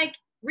 and like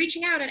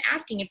reaching out and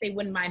asking if they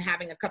wouldn't mind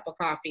having a cup of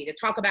coffee to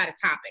talk about a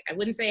topic. I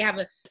wouldn't say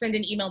send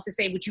an email to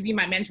say, would you be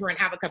my mentor and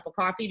have a cup of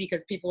coffee?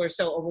 Because people are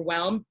so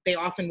overwhelmed, they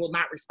often will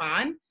not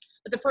respond.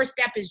 But the first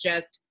step is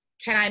just,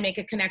 can I make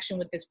a connection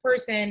with this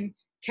person?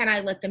 Can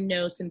I let them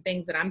know some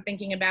things that I'm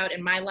thinking about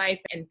in my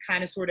life and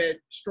kind of sort of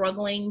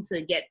struggling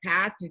to get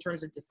past in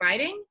terms of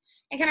deciding?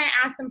 And can I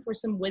ask them for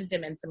some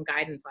wisdom and some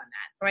guidance on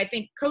that? So I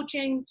think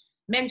coaching,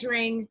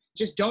 mentoring,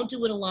 just don't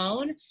do it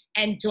alone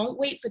and don't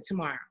wait for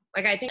tomorrow.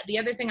 Like, I think the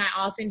other thing I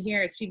often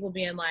hear is people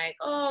being like,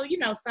 oh,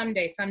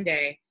 someday.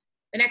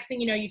 The next thing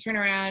you know, you turn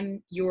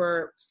around,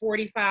 you're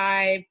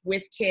 45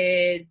 with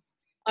kids,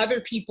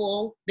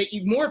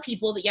 more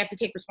people that you have to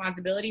take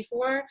responsibility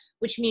for,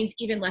 which means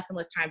even less and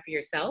less time for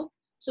yourself.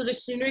 So the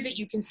sooner that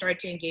you can start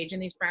to engage in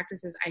these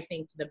practices, I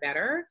think the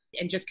better.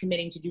 And just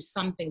committing to do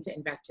something to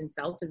invest in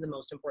self is the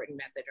most important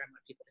message I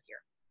want people to hear.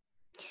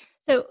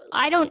 So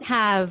I don't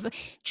have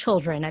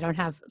children. I don't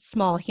have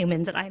small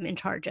humans that I'm in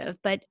charge of.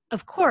 But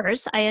of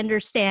course, I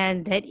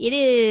understand that it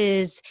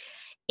is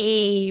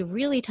a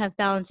really tough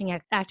balancing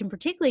act, and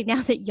particularly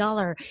now that y'all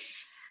are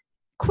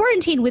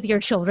quarantined with your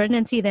children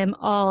and see them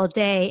all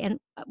day. And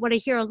what I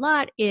hear a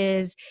lot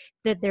is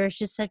that there's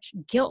just such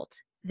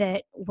guilt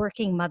that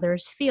working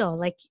mothers feel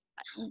like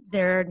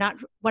they're not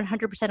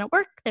 100% at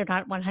work, they're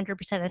not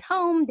 100% at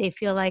home, they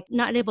feel like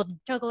not able to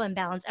juggle and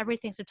balance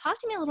everything. So talk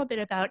to me a little bit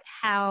about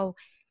how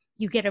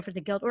you get over the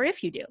guilt, or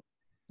if you do.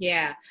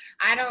 Yeah,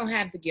 I don't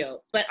have the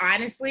guilt. But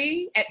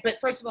honestly, but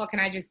first of all, can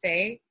I just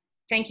say,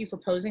 thank you for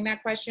posing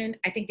that question.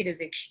 I think it is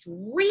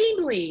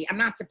extremely, I'm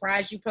not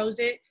surprised you posed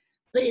it,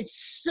 but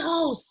it's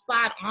so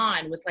spot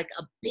on with like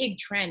a big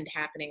trend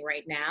happening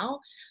right now.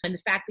 And the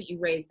fact that you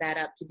raised that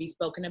up to be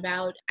spoken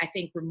about, I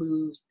think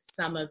removes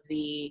some of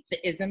the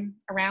ism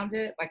around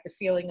it, like the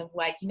feeling of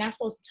like, you're not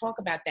supposed to talk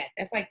about that.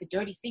 That's like the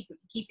dirty secret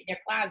you keep in your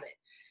closet.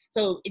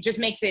 So it just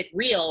makes it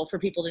real for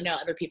people to know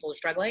other people are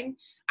struggling.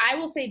 I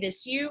will say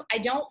this to you. I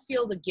don't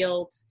feel the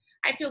guilt.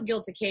 I feel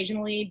guilt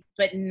occasionally,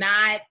 but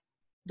not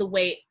the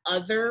way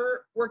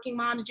other working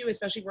moms do,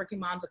 especially working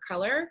moms of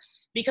color,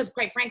 because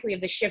quite frankly,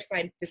 of the shifts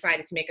I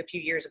decided to make a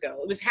few years ago.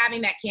 It was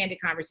having that candid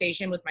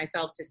conversation with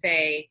myself to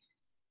say,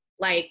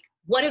 like,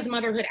 what does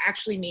motherhood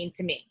actually mean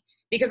to me?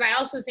 Because I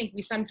also think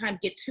we sometimes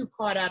get too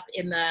caught up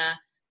in the,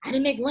 I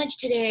didn't make lunch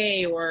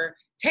today, or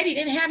Teddy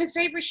didn't have his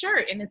favorite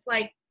shirt. And it's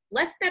like,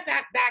 let's step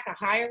back a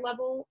higher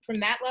level from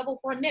that level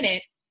for a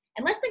minute.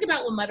 And let's think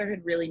about what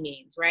motherhood really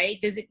means, right?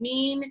 Does it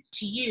mean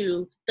to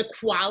you the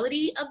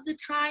quality of the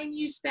time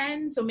you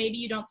spend? So maybe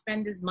you don't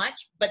spend as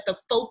much, but the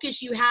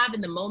focus you have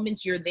in the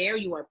moments you're there,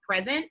 you are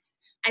present.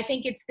 I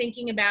think it's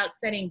thinking about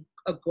setting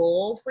a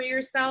goal for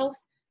yourself,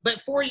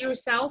 but for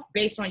yourself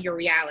based on your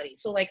reality.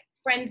 So like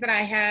friends that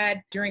I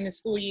had during the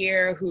school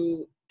year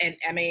who, and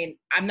I mean,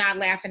 I'm not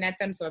laughing at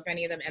them. So if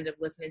any of them end up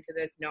listening to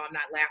this, no, I'm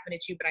not laughing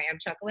at you, but I am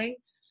chuckling.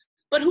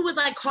 But who would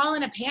like call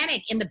in a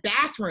panic in the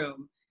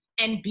bathroom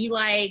and be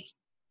like,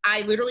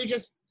 I literally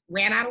just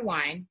ran out of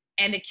wine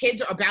and the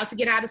kids are about to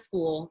get out of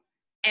school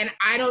and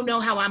I don't know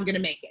how I'm going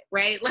to make it,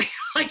 right?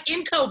 Like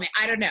in COVID,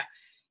 I don't know.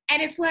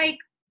 And it's like,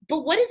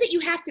 but what is it you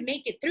have to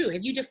make it through?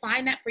 Have you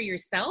defined that for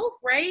yourself,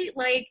 right?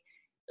 Like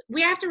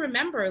we have to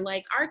remember,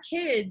 like our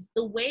kids,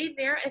 the way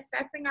they're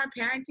assessing our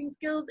parenting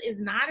skills is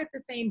not at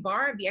the same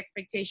bar of the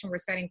expectation we're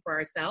setting for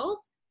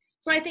ourselves.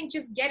 So I think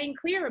just getting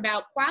clear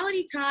about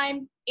quality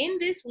time in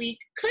this week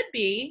could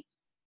be,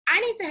 I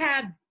need to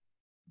have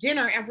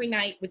dinner every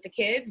night with the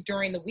kids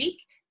during the week,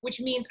 which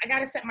means I got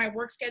to set my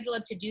work schedule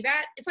up to do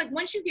that. It's like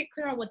once you get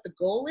clear on what the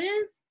goal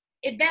is,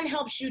 it then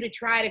helps you to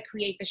try to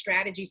create the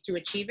strategies to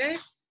achieve it.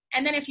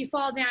 And then if you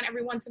fall down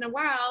every once in a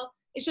while,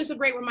 it's just a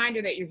great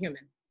reminder that you're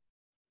human.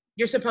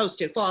 You're supposed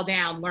to fall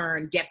down,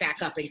 learn, get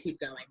back up, and keep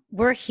going.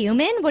 We're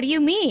human? What do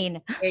you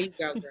mean? There you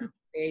go, girl.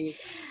 There you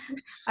go.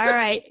 All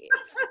right.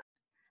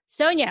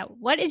 Sonia,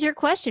 what is your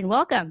question?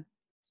 Welcome.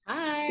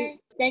 Hi.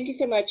 Thank you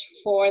so much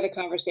for the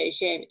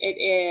conversation.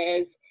 It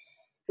is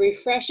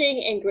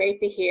refreshing and great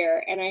to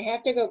hear. And I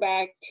have to go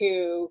back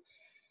to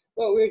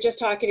what we were just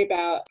talking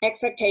about,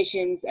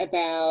 expectations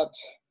about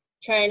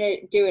trying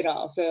to do it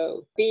all.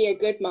 So be a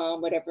good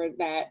mom, whatever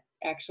that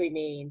actually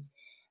means,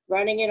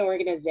 running an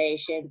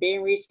organization,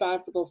 being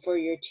responsible for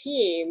your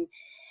team,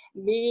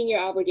 meeting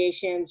your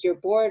obligations, your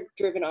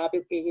board-driven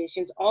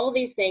obligations, all of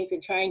these things,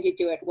 and trying to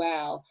do it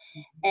well.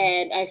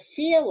 And I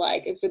feel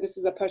like, and so this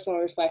is a personal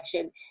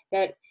reflection,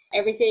 that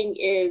everything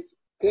is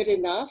good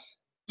enough.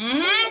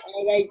 And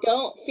I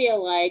don't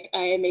feel like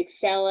I am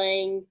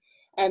excelling,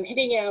 I'm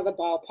hitting it out of the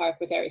ballpark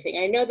with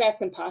everything. I know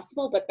that's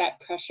impossible, but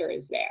that pressure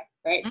is there,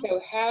 right?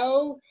 So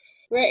how,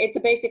 right, it's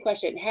a basic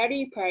question. How do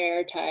you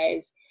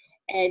prioritize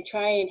and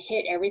try and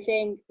hit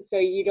everything so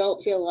you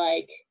don't feel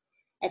like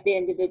at the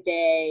end of the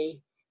day,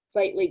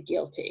 slightly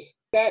guilty?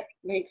 That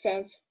makes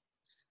sense?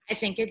 I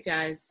think it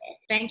does.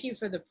 Thank you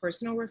for the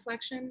personal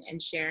reflection and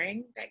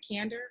sharing that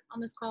candor on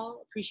this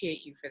call.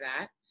 Appreciate you for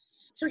that.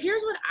 So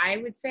here's what I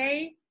would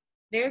say.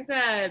 There's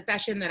a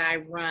session that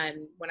I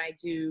run when I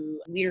do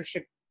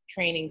leadership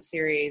training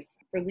series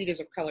for leaders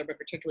of color, but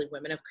particularly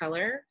women of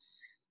color.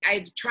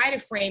 I try to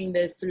frame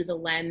this through the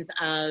lens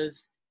of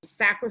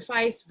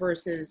sacrifice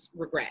versus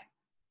regret.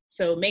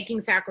 So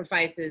making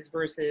sacrifices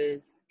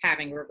versus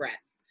having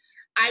regrets.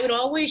 I would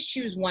always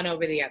choose one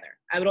over the other.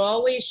 I would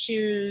always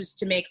choose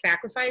to make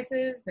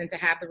sacrifices than to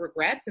have the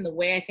regrets. And the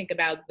way I think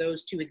about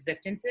those two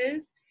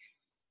existences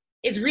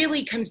is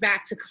really comes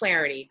back to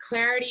clarity.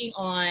 Clarity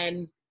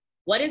on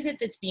what is it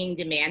that's being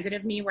demanded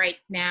of me right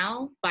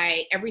now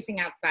by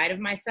everything outside of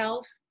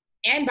myself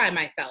and by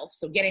myself.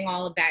 So getting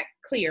all of that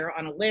clear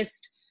on a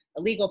list,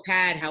 a legal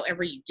pad,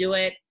 however you do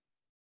it.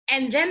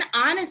 And then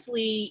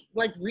honestly,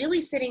 like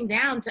really sitting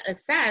down to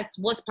assess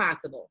what's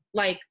possible.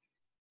 Like,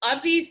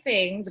 of these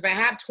things, if I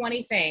have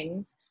 20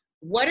 things,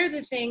 what are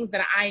the things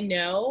that I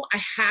know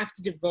I have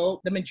to devote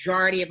the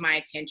majority of my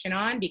attention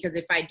on? Because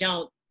if I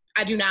don't,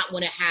 I do not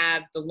want to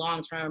have the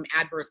long-term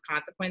adverse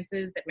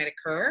consequences that might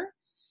occur.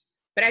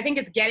 But I think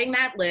it's getting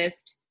that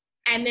list,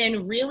 and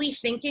then really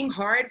thinking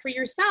hard for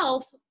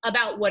yourself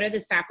about what are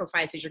the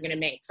sacrifices you're going to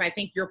make. So I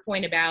think your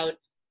point about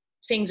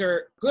things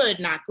are good,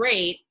 not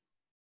great,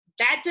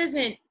 that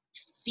doesn't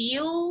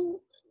feel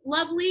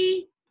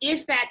lovely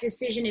if that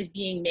decision is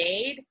being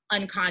made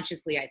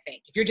unconsciously, I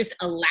think. If you're just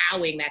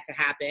allowing that to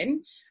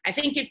happen, I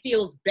think it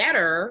feels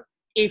better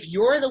if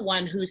you're the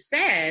one who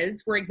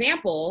says, for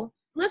example,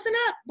 listen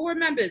up, board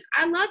members,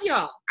 I love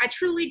y'all. I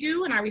truly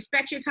do, and I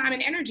respect your time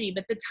and energy,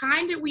 but the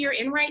time that we are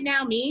in right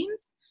now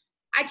means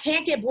I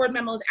can't get board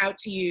memos out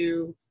to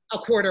you a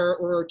quarter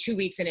or 2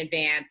 weeks in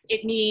advance.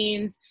 It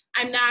means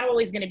I'm not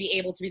always going to be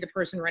able to be the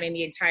person running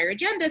the entire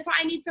agenda. So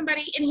I need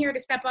somebody in here to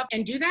step up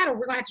and do that, or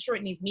we're going to have to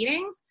shorten these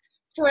meetings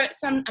for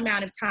some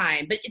amount of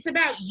time. But it's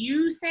about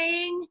you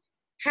saying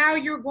how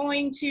you're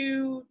going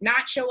to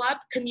not show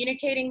up,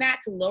 communicating that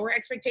to lower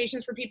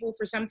expectations for people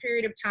for some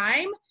period of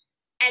time,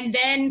 and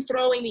then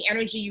throwing the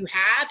energy you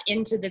have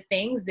into the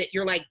things that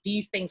you're like,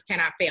 these things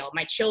cannot fail.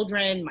 My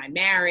children, my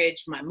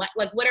marriage,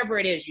 like whatever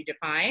it is you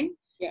define.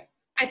 Yeah.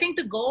 I think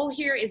the goal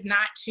here is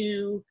not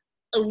to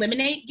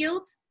eliminate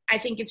guilt. I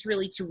think it's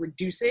really to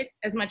reduce it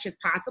as much as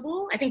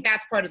possible. I think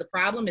that's part of the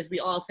problem is we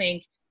all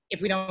think if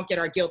we don't get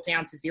our guilt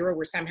down to zero,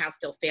 we're somehow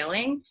still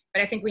failing.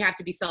 But I think we have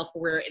to be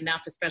self-aware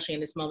enough, especially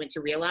in this moment,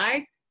 to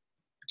realize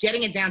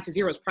getting it down to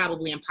zero is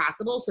probably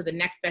impossible. So the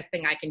next best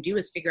thing I can do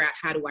is figure out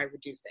how do I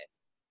reduce it.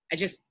 I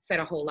just said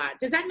a whole lot.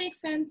 Does that make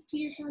sense to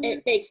you, Sonia?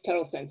 It makes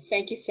total sense.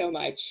 Thank you so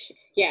much.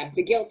 Yeah,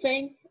 the guilt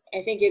thing,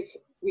 I think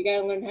we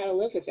got to learn how to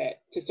live with it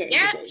to a certain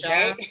degree,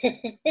 right?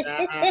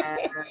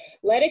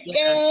 Let it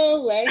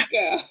go, let it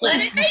go.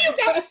 There you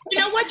go. You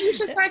know what? You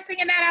should start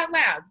singing that out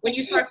loud when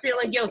you start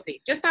feeling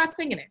guilty. Just start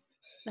singing it.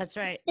 That's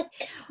right.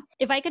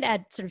 If I could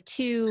add sort of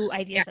two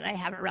ideas that I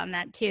have around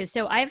that too.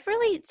 So I've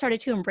really started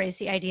to embrace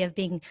the idea of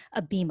being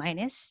a B-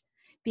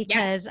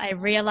 because I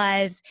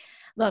realize,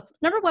 look,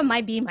 number one,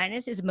 my B-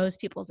 is most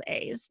people's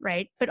A's,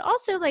 right? But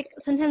also like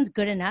sometimes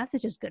good enough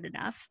is just good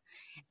enough.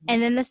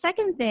 And then the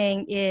second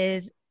thing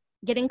is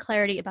getting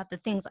clarity about the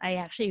things I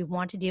actually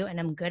want to do and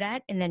I'm good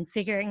at, and then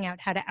figuring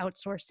out how to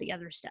outsource the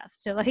other stuff.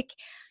 So like,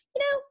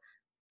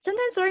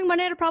 sometimes throwing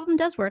money at a problem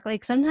does work.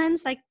 Like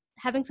sometimes like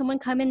having someone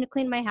come in to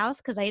clean my house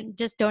because I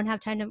just don't have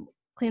time to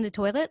clean the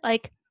toilet,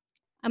 like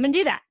I'm going to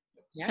do that.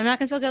 Yeah. I'm not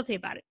going to feel guilty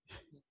about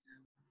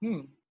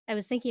it. I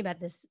was thinking about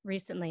this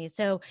recently.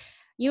 So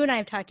you and I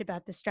have talked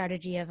about the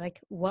strategy of like,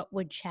 what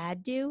would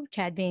Chad do?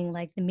 Chad being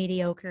like the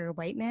mediocre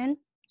white man.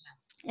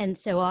 And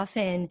so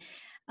often,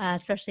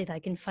 especially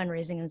like in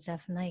fundraising and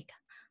stuff, I'm like,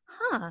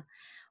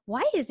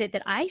 why is it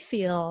that I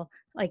feel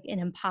like an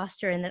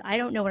imposter and that I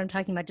don't know what I'm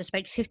talking about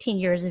despite 15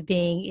 years of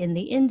being in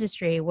the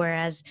industry,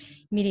 whereas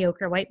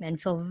mediocre white men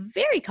feel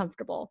very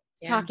comfortable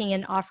talking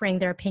and offering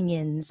their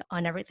opinions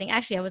on everything.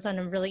 Actually, I was on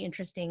a really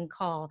interesting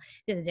call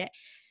the other day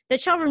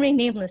that shall remain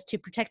nameless to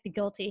protect the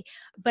guilty,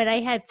 but I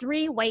had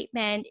 3 white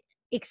men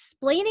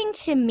explaining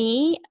to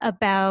me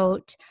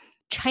about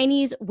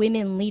Chinese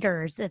women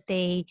leaders that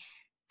they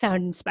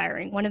found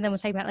inspiring. One of them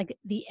was talking about like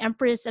the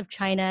Empress of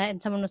China,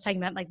 and someone was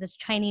talking about like this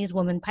Chinese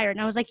woman pirate.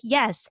 And I was like,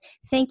 yes,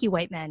 thank you,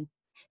 white men.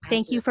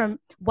 Thank you for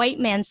white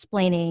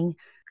mansplaining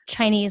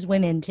Chinese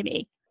women to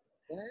me.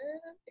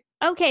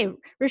 Okay,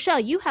 Rochelle,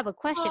 you have a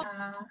question.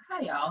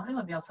 Hi, y'all. I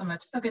love y'all so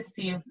much. So good to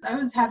see you. I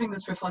was having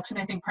this reflection.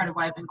 I think part of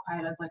why I've been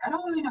quiet, I was like, I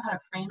don't really know how to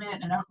frame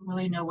it, and I don't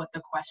really know what the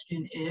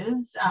question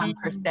is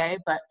per se,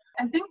 but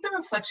I think the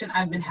reflection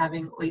I've been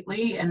having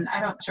lately, and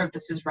I'm not sure if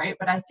this is right,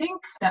 but I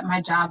think that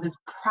my job is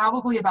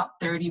probably about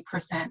 30%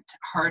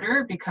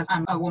 harder because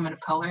I'm a woman of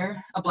color,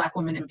 a Black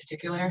woman in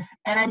particular.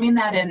 And I mean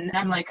that, and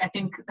I'm like, I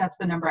think that's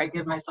the number I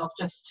give myself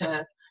just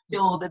to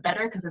feel a little bit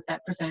better, because if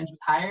that percentage was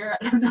higher,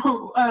 I don't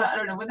know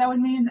what that would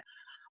mean.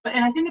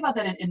 And I think about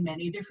that in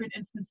many different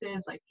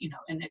instances, like,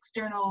 in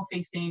external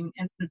facing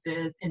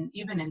instances, and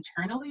even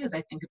internally, as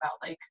I think about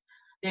like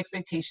the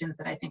expectations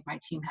that I think my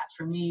team has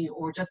for me,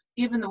 or just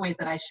even the ways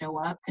that I show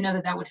up. I know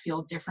that would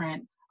feel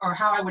different, or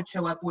how I would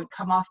show up would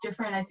come off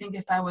different, I think,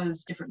 if I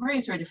was different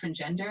race or a different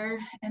gender.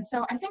 And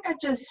so I think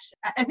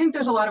I think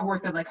there's a lot of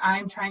work that like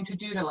I'm trying to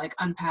do to like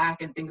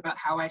unpack and think about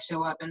how I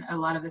show up. And a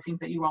lot of the things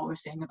that you all were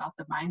saying about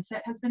the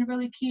mindset has been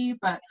really key.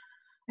 But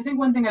I think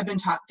one thing I've been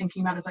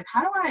thinking about is like,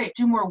 how do I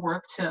do more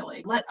work to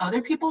like let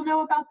other people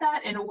know about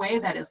that in a way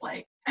that is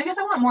like, I guess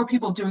I want more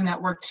people doing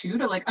that work too,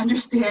 to like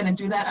understand and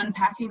do that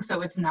unpacking.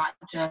 So it's not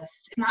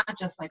just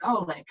like,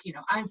 oh, like,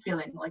 I'm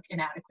feeling like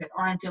inadequate,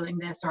 or I'm feeling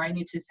this, or I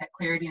need to set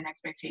clarity and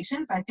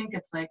expectations. I think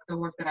it's like the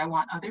work that I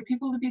want other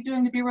people to be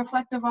doing, to be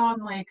reflective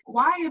on, like,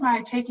 why am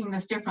I taking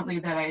this differently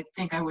that I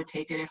think I would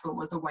take it if it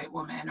was a white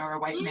woman or a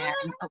white man,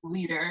 a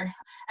leader?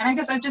 And I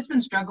guess I've just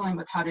been struggling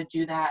with how to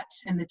do that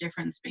in the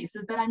different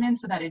spaces that I'm in,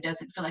 so that it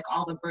doesn't feel like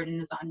all the burden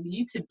is on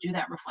me to do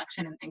that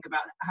reflection and think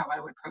about how I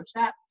would approach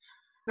that.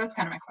 That's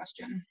kind of my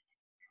question.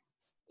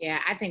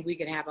 Yeah, I think we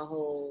could have a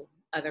whole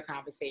other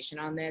conversation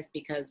on this,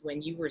 because when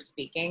you were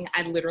speaking,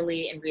 I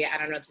literally, and Rhea, I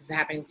don't know if this is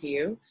happening to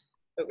you,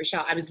 but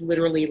Rochelle, I was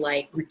literally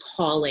like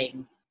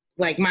recalling,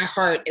 like my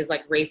heart is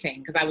like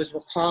racing, because I was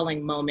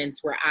recalling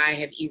moments where I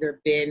have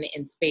either been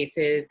in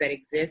spaces that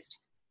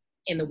exist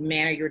in the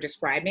manner you're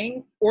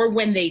describing, or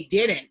when they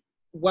didn't,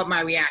 what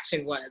my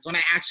reaction was. When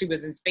I actually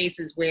was in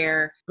spaces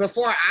where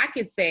before I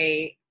could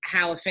say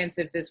how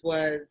offensive this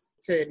was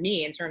to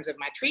me in terms of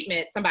my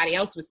treatment, somebody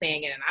else was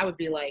saying it and I would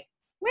be like,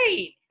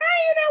 wait, how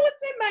do you know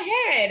what's in my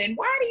head? And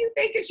why do you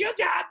think it's your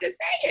job to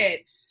say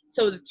it?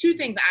 So the two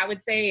things I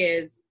would say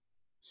is,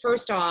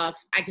 first off,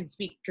 I can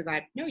speak because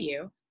I know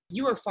you.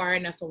 You are far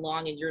enough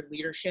along in your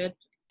leadership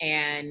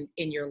and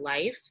in your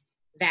life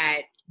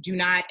that do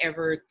not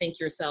ever think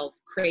yourself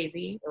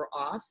crazy or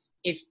off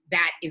if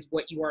that is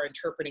what you are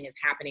interpreting as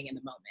happening in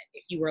the moment.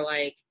 If you were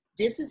like,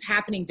 this is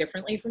happening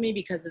differently for me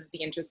because of the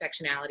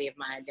intersectionality of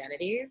my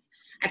identities,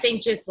 I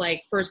think just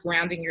like first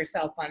grounding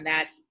yourself on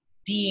that,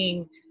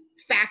 being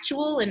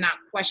factual and not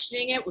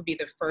questioning it would be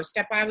the first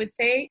step, I would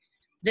say.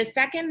 The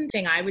second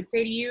thing I would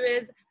say to you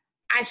is,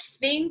 I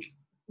think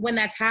when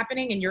that's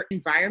happening in your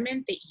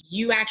environment that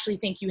you actually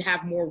think you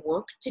have more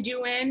work to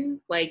do in,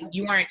 like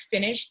you aren't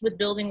finished with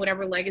building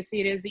whatever legacy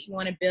it is that you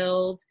want to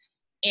build,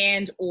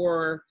 and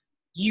or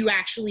you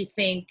actually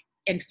think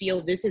and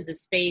feel this is a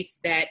space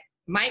that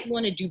might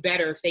want to do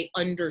better if they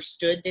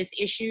understood this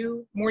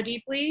issue more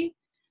deeply.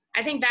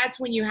 I think that's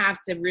when you have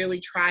to really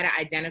try to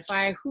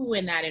identify who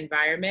in that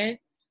environment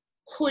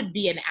could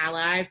be an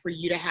ally for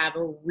you to have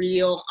a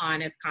real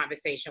honest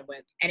conversation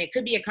with. And it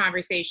could be a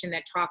conversation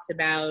that talks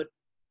about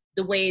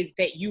the ways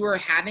that you are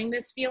having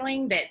this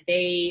feeling that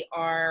they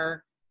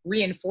are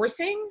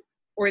reinforcing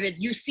or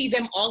that you see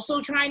them also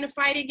trying to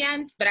fight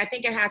against. But I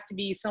think it has to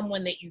be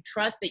someone that you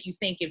trust, that you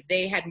think if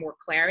they had more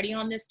clarity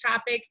on this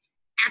topic,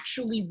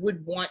 actually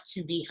would want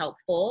to be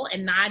helpful,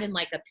 and not in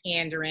like a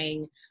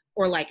pandering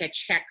or like a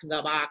check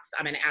the box,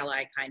 I'm an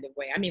ally kind of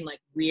way. I mean like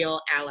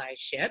real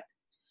allyship.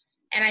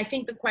 And I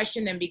think the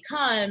question then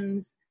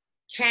becomes,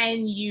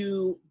 can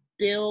you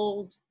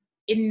build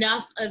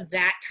enough of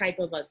that type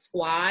of a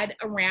squad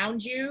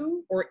around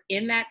you or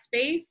in that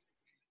space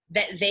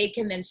that they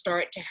can then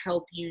start to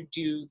help you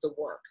do the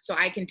work? So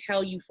I can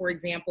tell you, for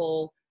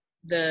example,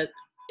 the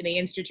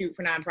Institute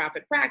for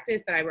Nonprofit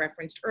Practice that I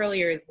referenced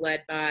earlier is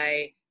led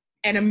by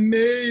an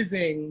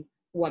amazing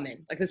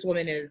woman. Like this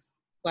woman is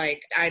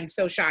like, I'm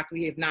so shocked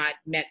we have not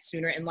met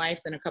sooner in life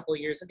than a couple of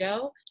years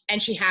ago.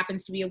 And she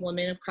happens to be a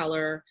woman of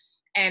color.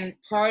 And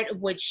part of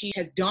what she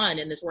has done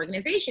in this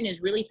organization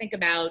is really think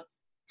about,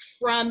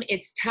 from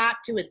its top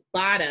to its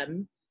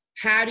bottom,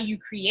 how do you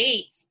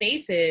create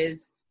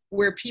spaces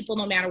where people,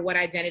 no matter what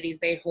identities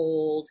they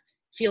hold,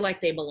 feel like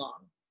they belong?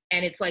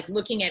 And it's like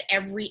looking at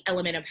every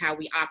element of how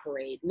we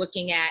operate,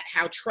 looking at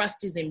how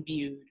trust is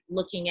imbued,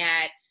 looking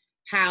at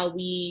how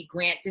we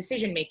grant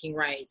decision-making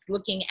rights,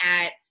 looking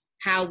at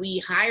how we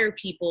hire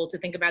people to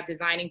think about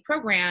designing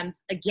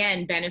programs,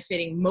 again,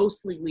 benefiting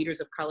mostly leaders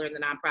of color in the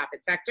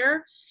nonprofit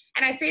sector.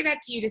 And I say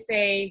that to you to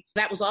say,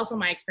 that was also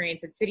my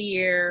experience at City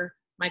Year.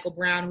 Michael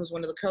Brown, who's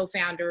one of the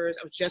co-founders,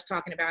 I was just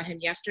talking about him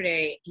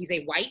yesterday. He's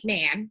a white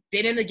man,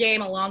 been in the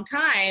game a long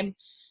time,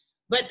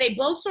 but they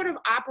both sort of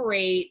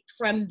operate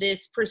from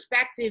this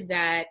perspective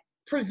that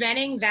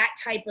preventing that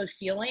type of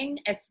feeling,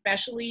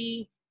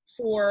 especially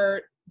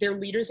for their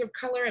leaders of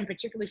color and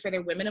particularly for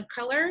their women of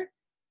color,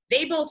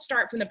 they both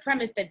start from the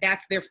premise that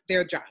that's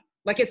their job.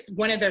 Like it's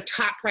one of their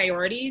top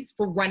priorities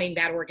for running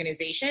that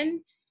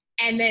organization.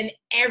 And then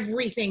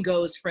everything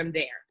goes from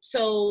there.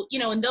 So, you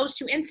know, in those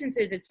two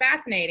instances, it's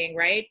fascinating,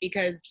 right?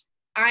 Because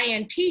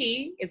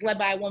INP is led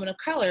by a woman of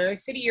color.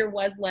 City Year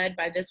was led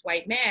by this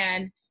white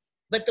man.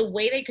 But the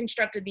way they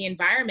constructed the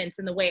environments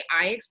and the way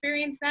I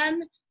experienced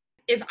them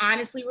is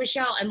honestly,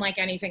 Rochelle, unlike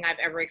anything I've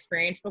ever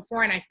experienced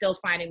before. And I still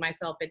finding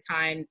myself at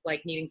times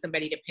like needing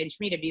somebody to pinch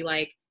me to be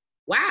like,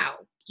 wow,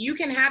 you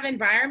can have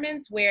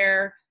environments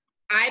where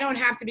I don't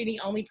have to be the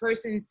only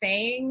person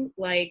saying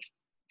like,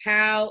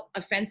 how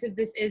offensive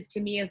this is to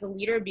me as a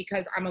leader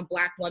because I'm a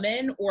Black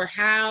woman, or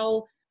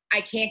how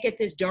I can't get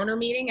this donor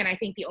meeting. And I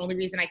think the only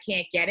reason I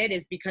can't get it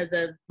is because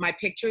of my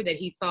picture that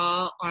he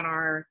saw on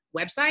our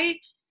website.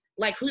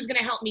 Like, who's going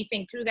to help me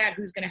think through that?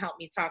 Who's going to help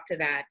me talk to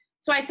that?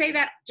 So I say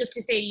that just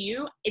to say to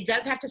you, it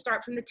does have to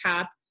start from the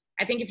top.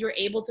 I think if you're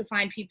able to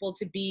find people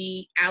to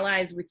be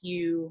allies with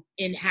you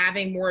in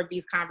having more of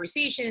these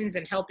conversations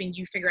and helping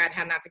you figure out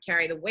how not to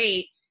carry the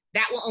weight,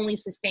 that will only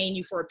sustain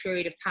you for a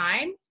period of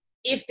time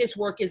if this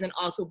work isn't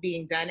also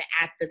being done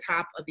at the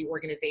top of the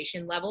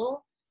organization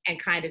level and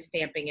kind of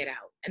stamping it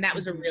out. And that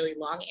was a really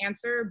long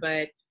answer,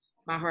 but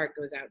my heart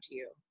goes out to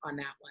you on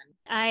that one.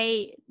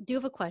 I do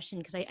have a question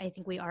because I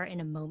think we are in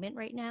a moment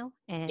right now.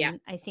 And yeah.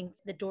 I think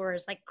the door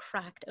is like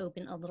cracked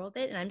open a little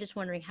bit. And I'm just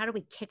wondering, how do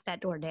we kick that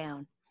door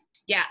down?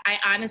 Yeah, I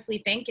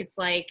honestly think it's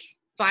like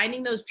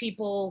finding those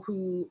people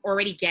who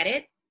already get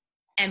it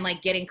and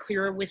like getting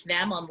clearer with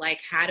them on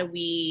like, how do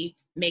we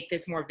make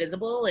this more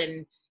visible,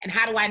 and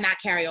how do I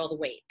not carry all the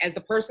weight? As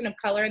the person of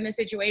color in this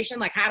situation,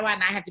 like how do I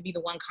not have to be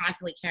the one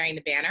constantly carrying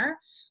the banner?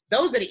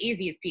 Those are the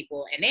easiest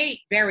people, and they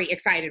very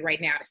excited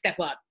right now to step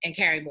up and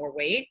carry more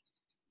weight.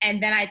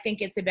 And then I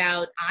think it's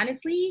about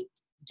honestly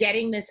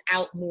getting this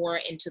out more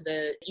into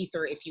the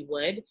ether, if you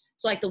would.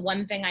 So like the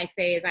one thing I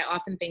say is I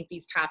often think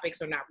these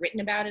topics are not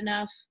written about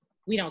enough.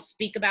 We don't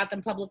speak about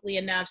them publicly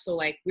enough. So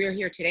like we're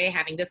here today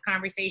having this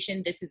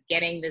conversation. This is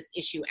getting this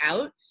issue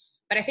out.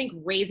 But I think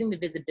raising the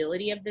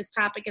visibility of this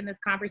topic in this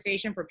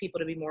conversation for people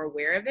to be more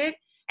aware of it.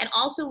 And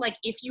also like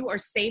if you are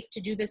safe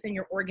to do this in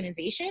your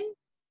organization,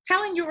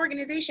 telling your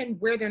organization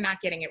where they're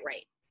not getting it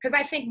right. Because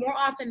I think more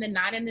often than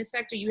not in this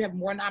sector, you have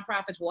more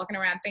nonprofits walking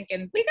around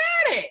thinking, we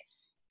got it.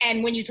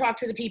 And when you talk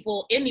to the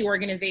people in the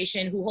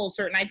organization who hold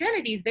certain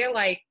identities, they're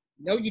like,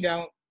 no, you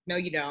don't. No,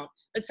 you don't.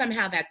 But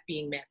somehow that's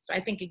being missed. So I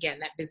think, again,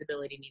 that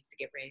visibility needs to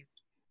get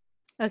raised.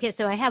 Okay,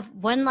 so I have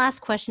one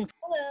last question.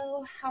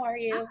 Hello, how are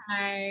you?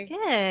 Hi.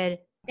 Good.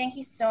 Thank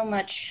you so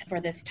much for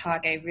this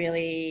talk. I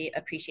really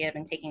appreciate it. I've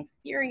been taking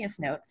furious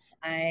notes.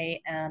 I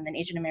am an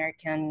Asian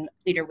American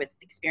leader with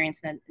experience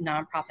in the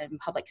nonprofit and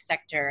public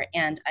sector,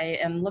 and I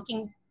am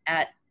looking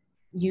at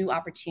new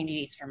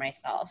opportunities for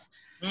myself.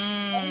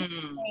 One of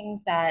the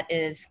things that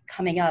is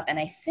coming up, and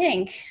I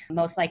think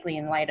most likely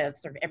in light of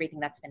sort of everything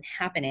that's been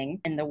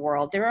happening in the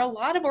world, there are a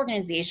lot of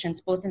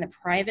organizations, both in the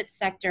private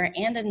sector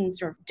and in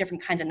sort of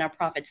different kinds of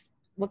nonprofits,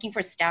 looking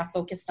for staff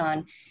focused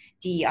on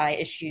DEI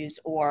issues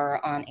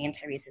or on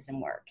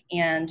anti-racism work.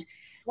 And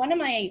one of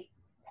my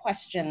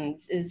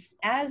questions is,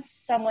 as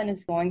someone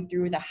is going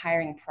through the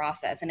hiring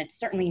process, and it's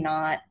certainly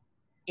not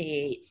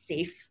a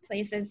safe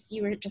place, as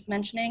you were just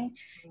mentioning,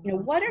 you know,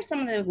 what are some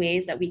of the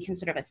ways that we can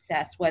sort of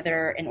assess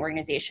whether an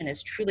organization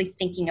is truly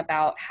thinking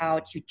about how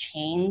to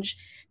change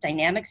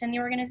dynamics in the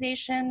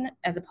organization,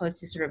 as opposed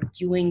to sort of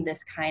doing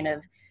this kind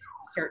of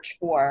search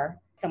for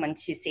someone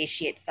to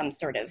satiate some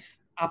sort of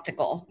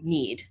optical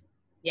need?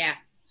 Yeah,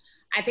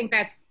 I think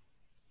that's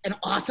an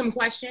awesome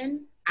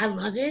question. I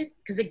love it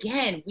because,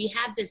 again, we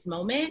have this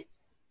moment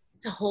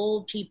to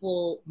hold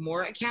people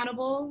more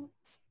accountable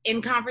in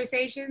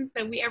conversations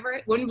that we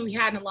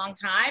had in a long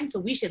time. So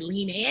we should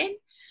lean in.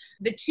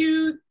 The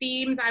two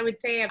themes I would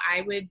say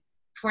I would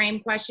frame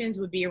questions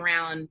would be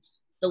around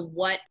the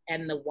what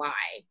and the why,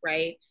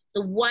 right?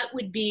 The what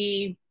would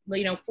be,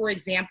 you know, for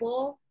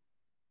example,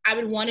 I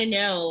would want to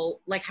know,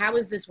 like, how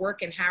is this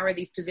working? How are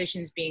these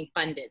positions being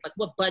funded? Like,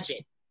 what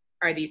budget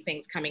are these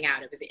things coming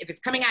out of? If it's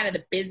coming out of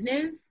the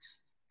business,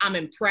 I'm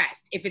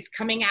impressed. If it's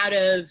coming out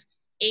of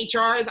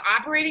HR's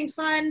operating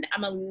fund,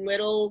 I'm a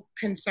little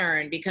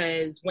concerned,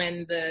 because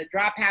when the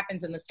drop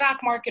happens in the stock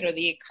market or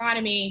the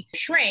economy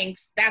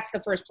shrinks, that's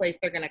the first place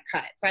they're going to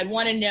cut. So I'd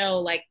want to know,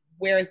 like,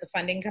 where is the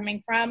funding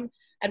coming from?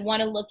 I'd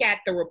want to look at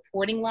the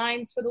reporting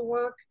lines for the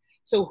work.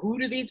 So who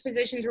do these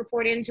positions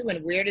report into,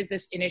 and where does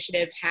this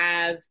initiative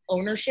have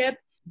ownership?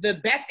 The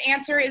best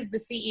answer is the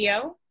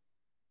CEO.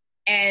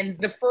 And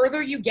the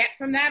further you get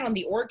from that on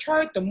the org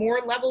chart, the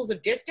more levels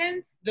of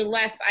distance, the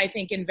less I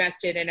think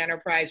invested an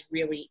enterprise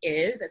really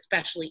is,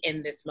 especially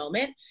in this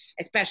moment,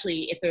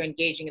 especially if they're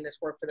engaging in this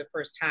work for the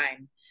first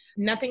time.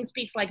 Nothing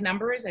speaks like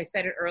numbers. I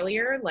said it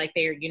earlier, like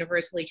they are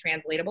universally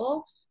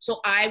translatable. So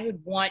I would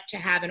want to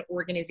have an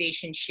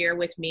organization share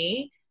with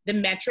me the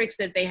metrics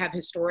that they have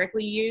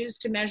historically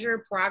used to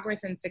measure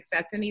progress and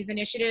success in these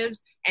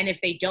initiatives. And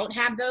if they don't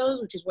have those,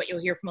 which is what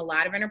you'll hear from a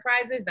lot of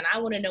enterprises, then I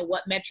want to know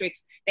what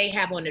metrics they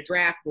have on the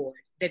draft board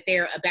that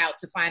they're about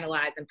to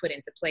finalize and put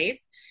into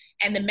place.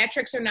 And the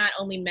metrics are not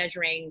only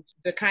measuring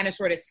the kind of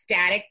sort of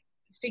static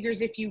figures,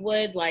 if you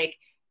would, like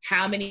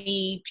how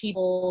many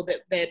people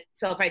that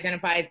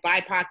self-identify as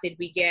BIPOC did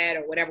we get,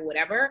 or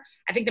whatever.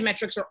 I think the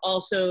metrics are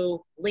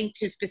also linked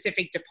to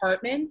specific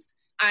departments,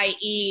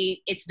 i.e.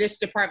 it's this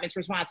department's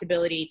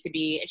responsibility to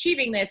be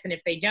achieving this, and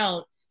if they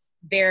don't,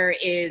 there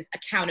is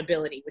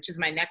accountability, which is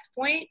my next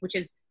point, which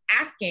is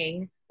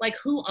asking, like,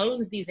 who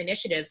owns these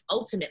initiatives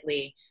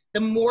ultimately?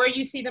 The more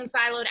you see them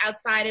siloed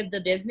outside of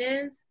the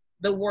business,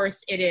 the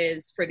worse it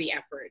is for the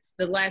efforts.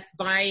 The less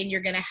buy-in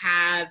you're gonna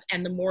have,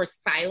 and the more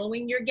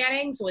siloing you're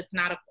getting, so it's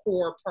not a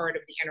core part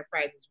of the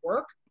enterprise's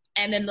work.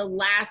 And then the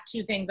last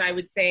two things I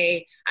would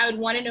say, I would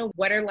wanna know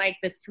what are like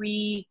the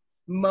three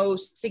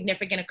most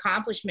significant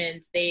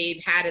accomplishments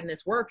they've had in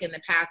this work in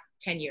the past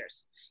 10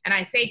 years. And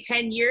I say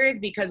 10 years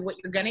because what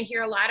you're going to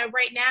hear a lot of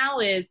right now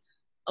is,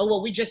 oh,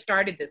 well, we just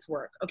started this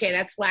work. Okay,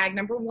 that's flag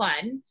number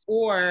one.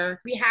 Or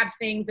we have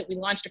things that we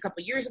launched a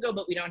couple of years ago,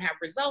 but we don't have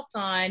results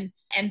on.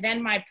 And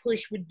then my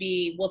push would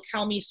be, well,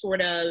 tell me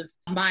sort of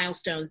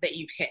milestones that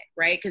you've hit,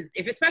 right? Because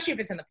especially if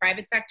it's in the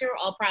private sector,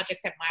 all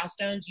projects have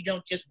milestones. You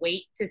don't just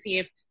wait to see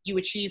if you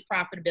achieve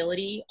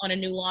profitability on a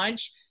new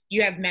launch.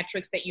 You have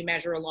metrics that you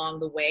measure along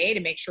the way to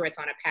make sure it's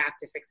on a path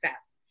to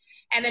success.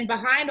 And then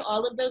behind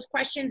all of those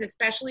questions,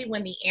 especially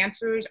when the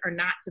answers are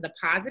not to the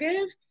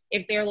positive,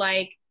 if they're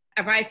like,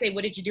 if I say,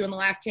 what did you do in the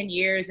last 10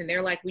 years? And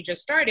they're like, we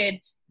just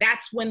started,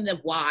 that's when the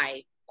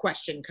why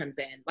question comes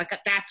in. Like,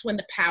 that's when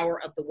the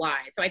power of the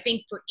why. So I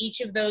think for each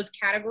of those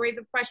categories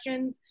of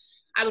questions,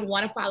 I would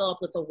want to follow up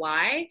with a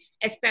why,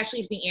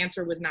 especially if the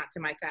answer was not to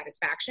my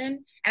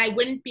satisfaction. And I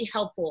wouldn't be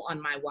helpful on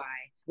my why.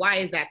 Why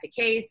is that the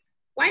case?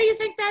 Why do you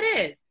think that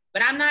is?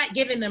 But I'm not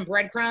giving them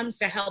breadcrumbs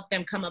to help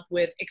them come up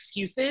with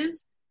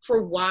excuses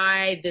for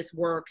why this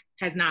work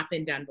has not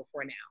been done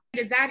before now.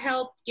 Does that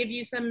help give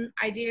you some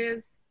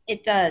ideas?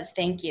 It does.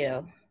 Thank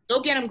you.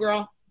 Go get them,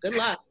 girl. Good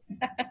luck.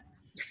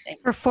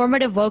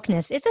 Performative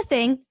wokeness. It's a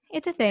thing.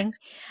 It's a thing.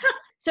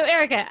 So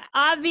Erica,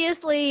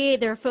 obviously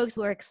there are folks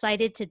who are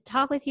excited to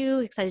talk with you,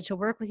 excited to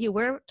work with you.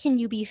 Where can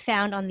you be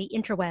found on the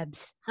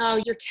interwebs?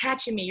 Oh, you're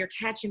catching me. You're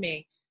catching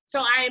me.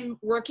 So I'm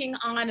working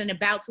on and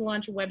about to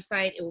launch a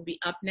website. It will be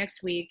up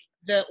next week.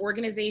 The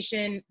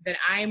organization that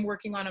I'm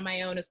working on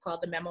my own is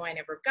called The Memo I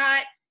Never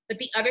Got. But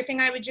the other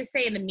thing I would just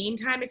say in the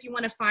meantime, if you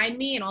want to find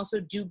me and also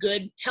do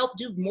good, help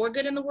do more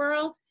good in the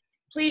world,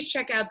 please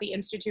check out the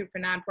Institute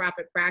for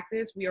Nonprofit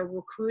Practice. We are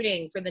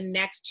recruiting for the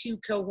next 2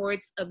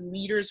 cohorts of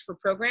leaders for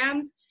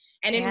programs.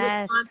 And in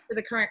response to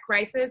the current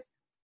crisis,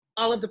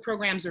 all of the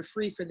programs are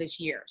free for this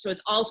year. So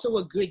it's also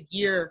a good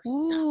year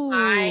to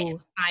apply and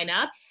sign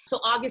up. So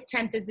August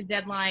 10th is the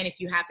deadline if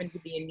you happen to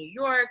be in New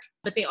York,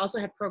 but they also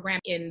have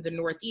programs in the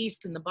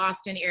Northeast and the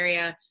Boston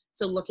area.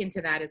 So look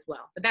into that as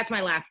well. But that's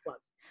my last plug.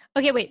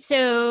 Okay, wait.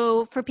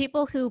 So for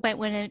people who might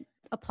want to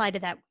apply to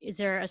that, is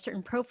there a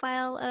certain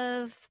profile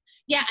of?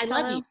 Yeah, I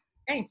love you.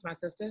 Thanks, my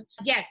sister.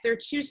 Yes, there are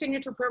 2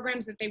 signature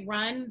programs that they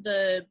run.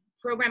 The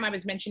program I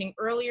was mentioning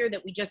earlier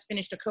that we just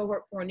finished a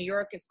cohort for in New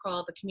York is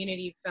called the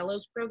Community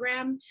Fellows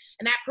Program.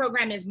 And that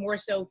program is more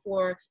so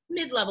for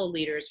mid-level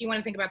leaders. You want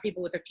to think about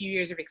people with a few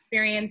years of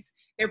experience.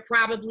 They're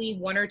probably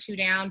 1 or 2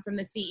 down from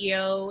the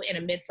CEO in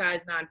a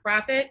mid-sized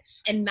nonprofit,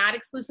 and not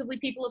exclusively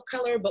people of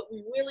color, but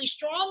we really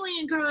strongly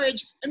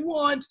encourage and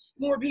want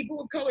more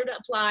people of color to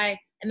apply.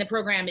 And the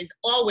program is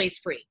always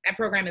free. That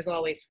program is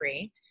always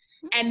free.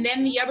 And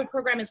then the other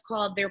program is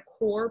called their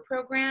core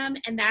program,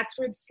 and that's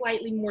for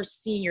slightly more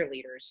senior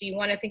leaders. So you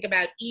want to think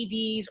about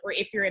EDs, or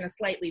if you're in a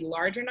slightly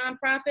larger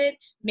nonprofit,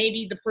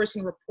 maybe the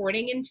person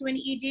reporting into an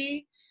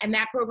ED. And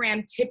that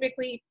program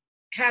typically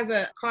has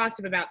a cost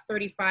of about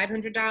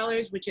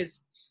 $3,500, which is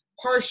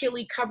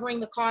partially covering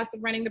the cost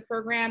of running the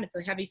program. It's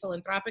a heavy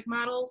philanthropic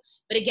model.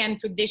 But again,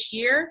 for this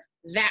year,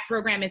 that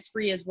program is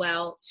free as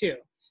well, too.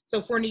 So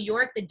for New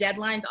York, the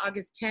deadline's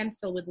August 10th.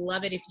 So would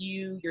love it if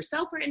you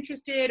yourself are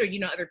interested, or you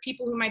know other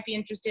people who might be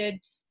interested,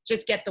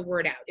 just get the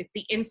word out. It's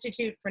the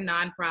Institute for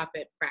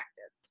Nonprofit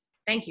Practice.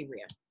 Thank you,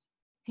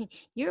 Rhea.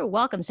 You're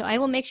welcome. So I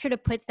will make sure to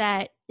put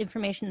that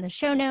information in the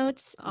show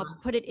notes. I'll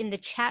put it in the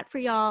chat for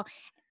y'all.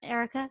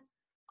 Erica,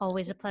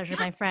 always a pleasure,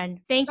 my friend.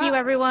 Thank you,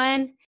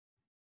 everyone.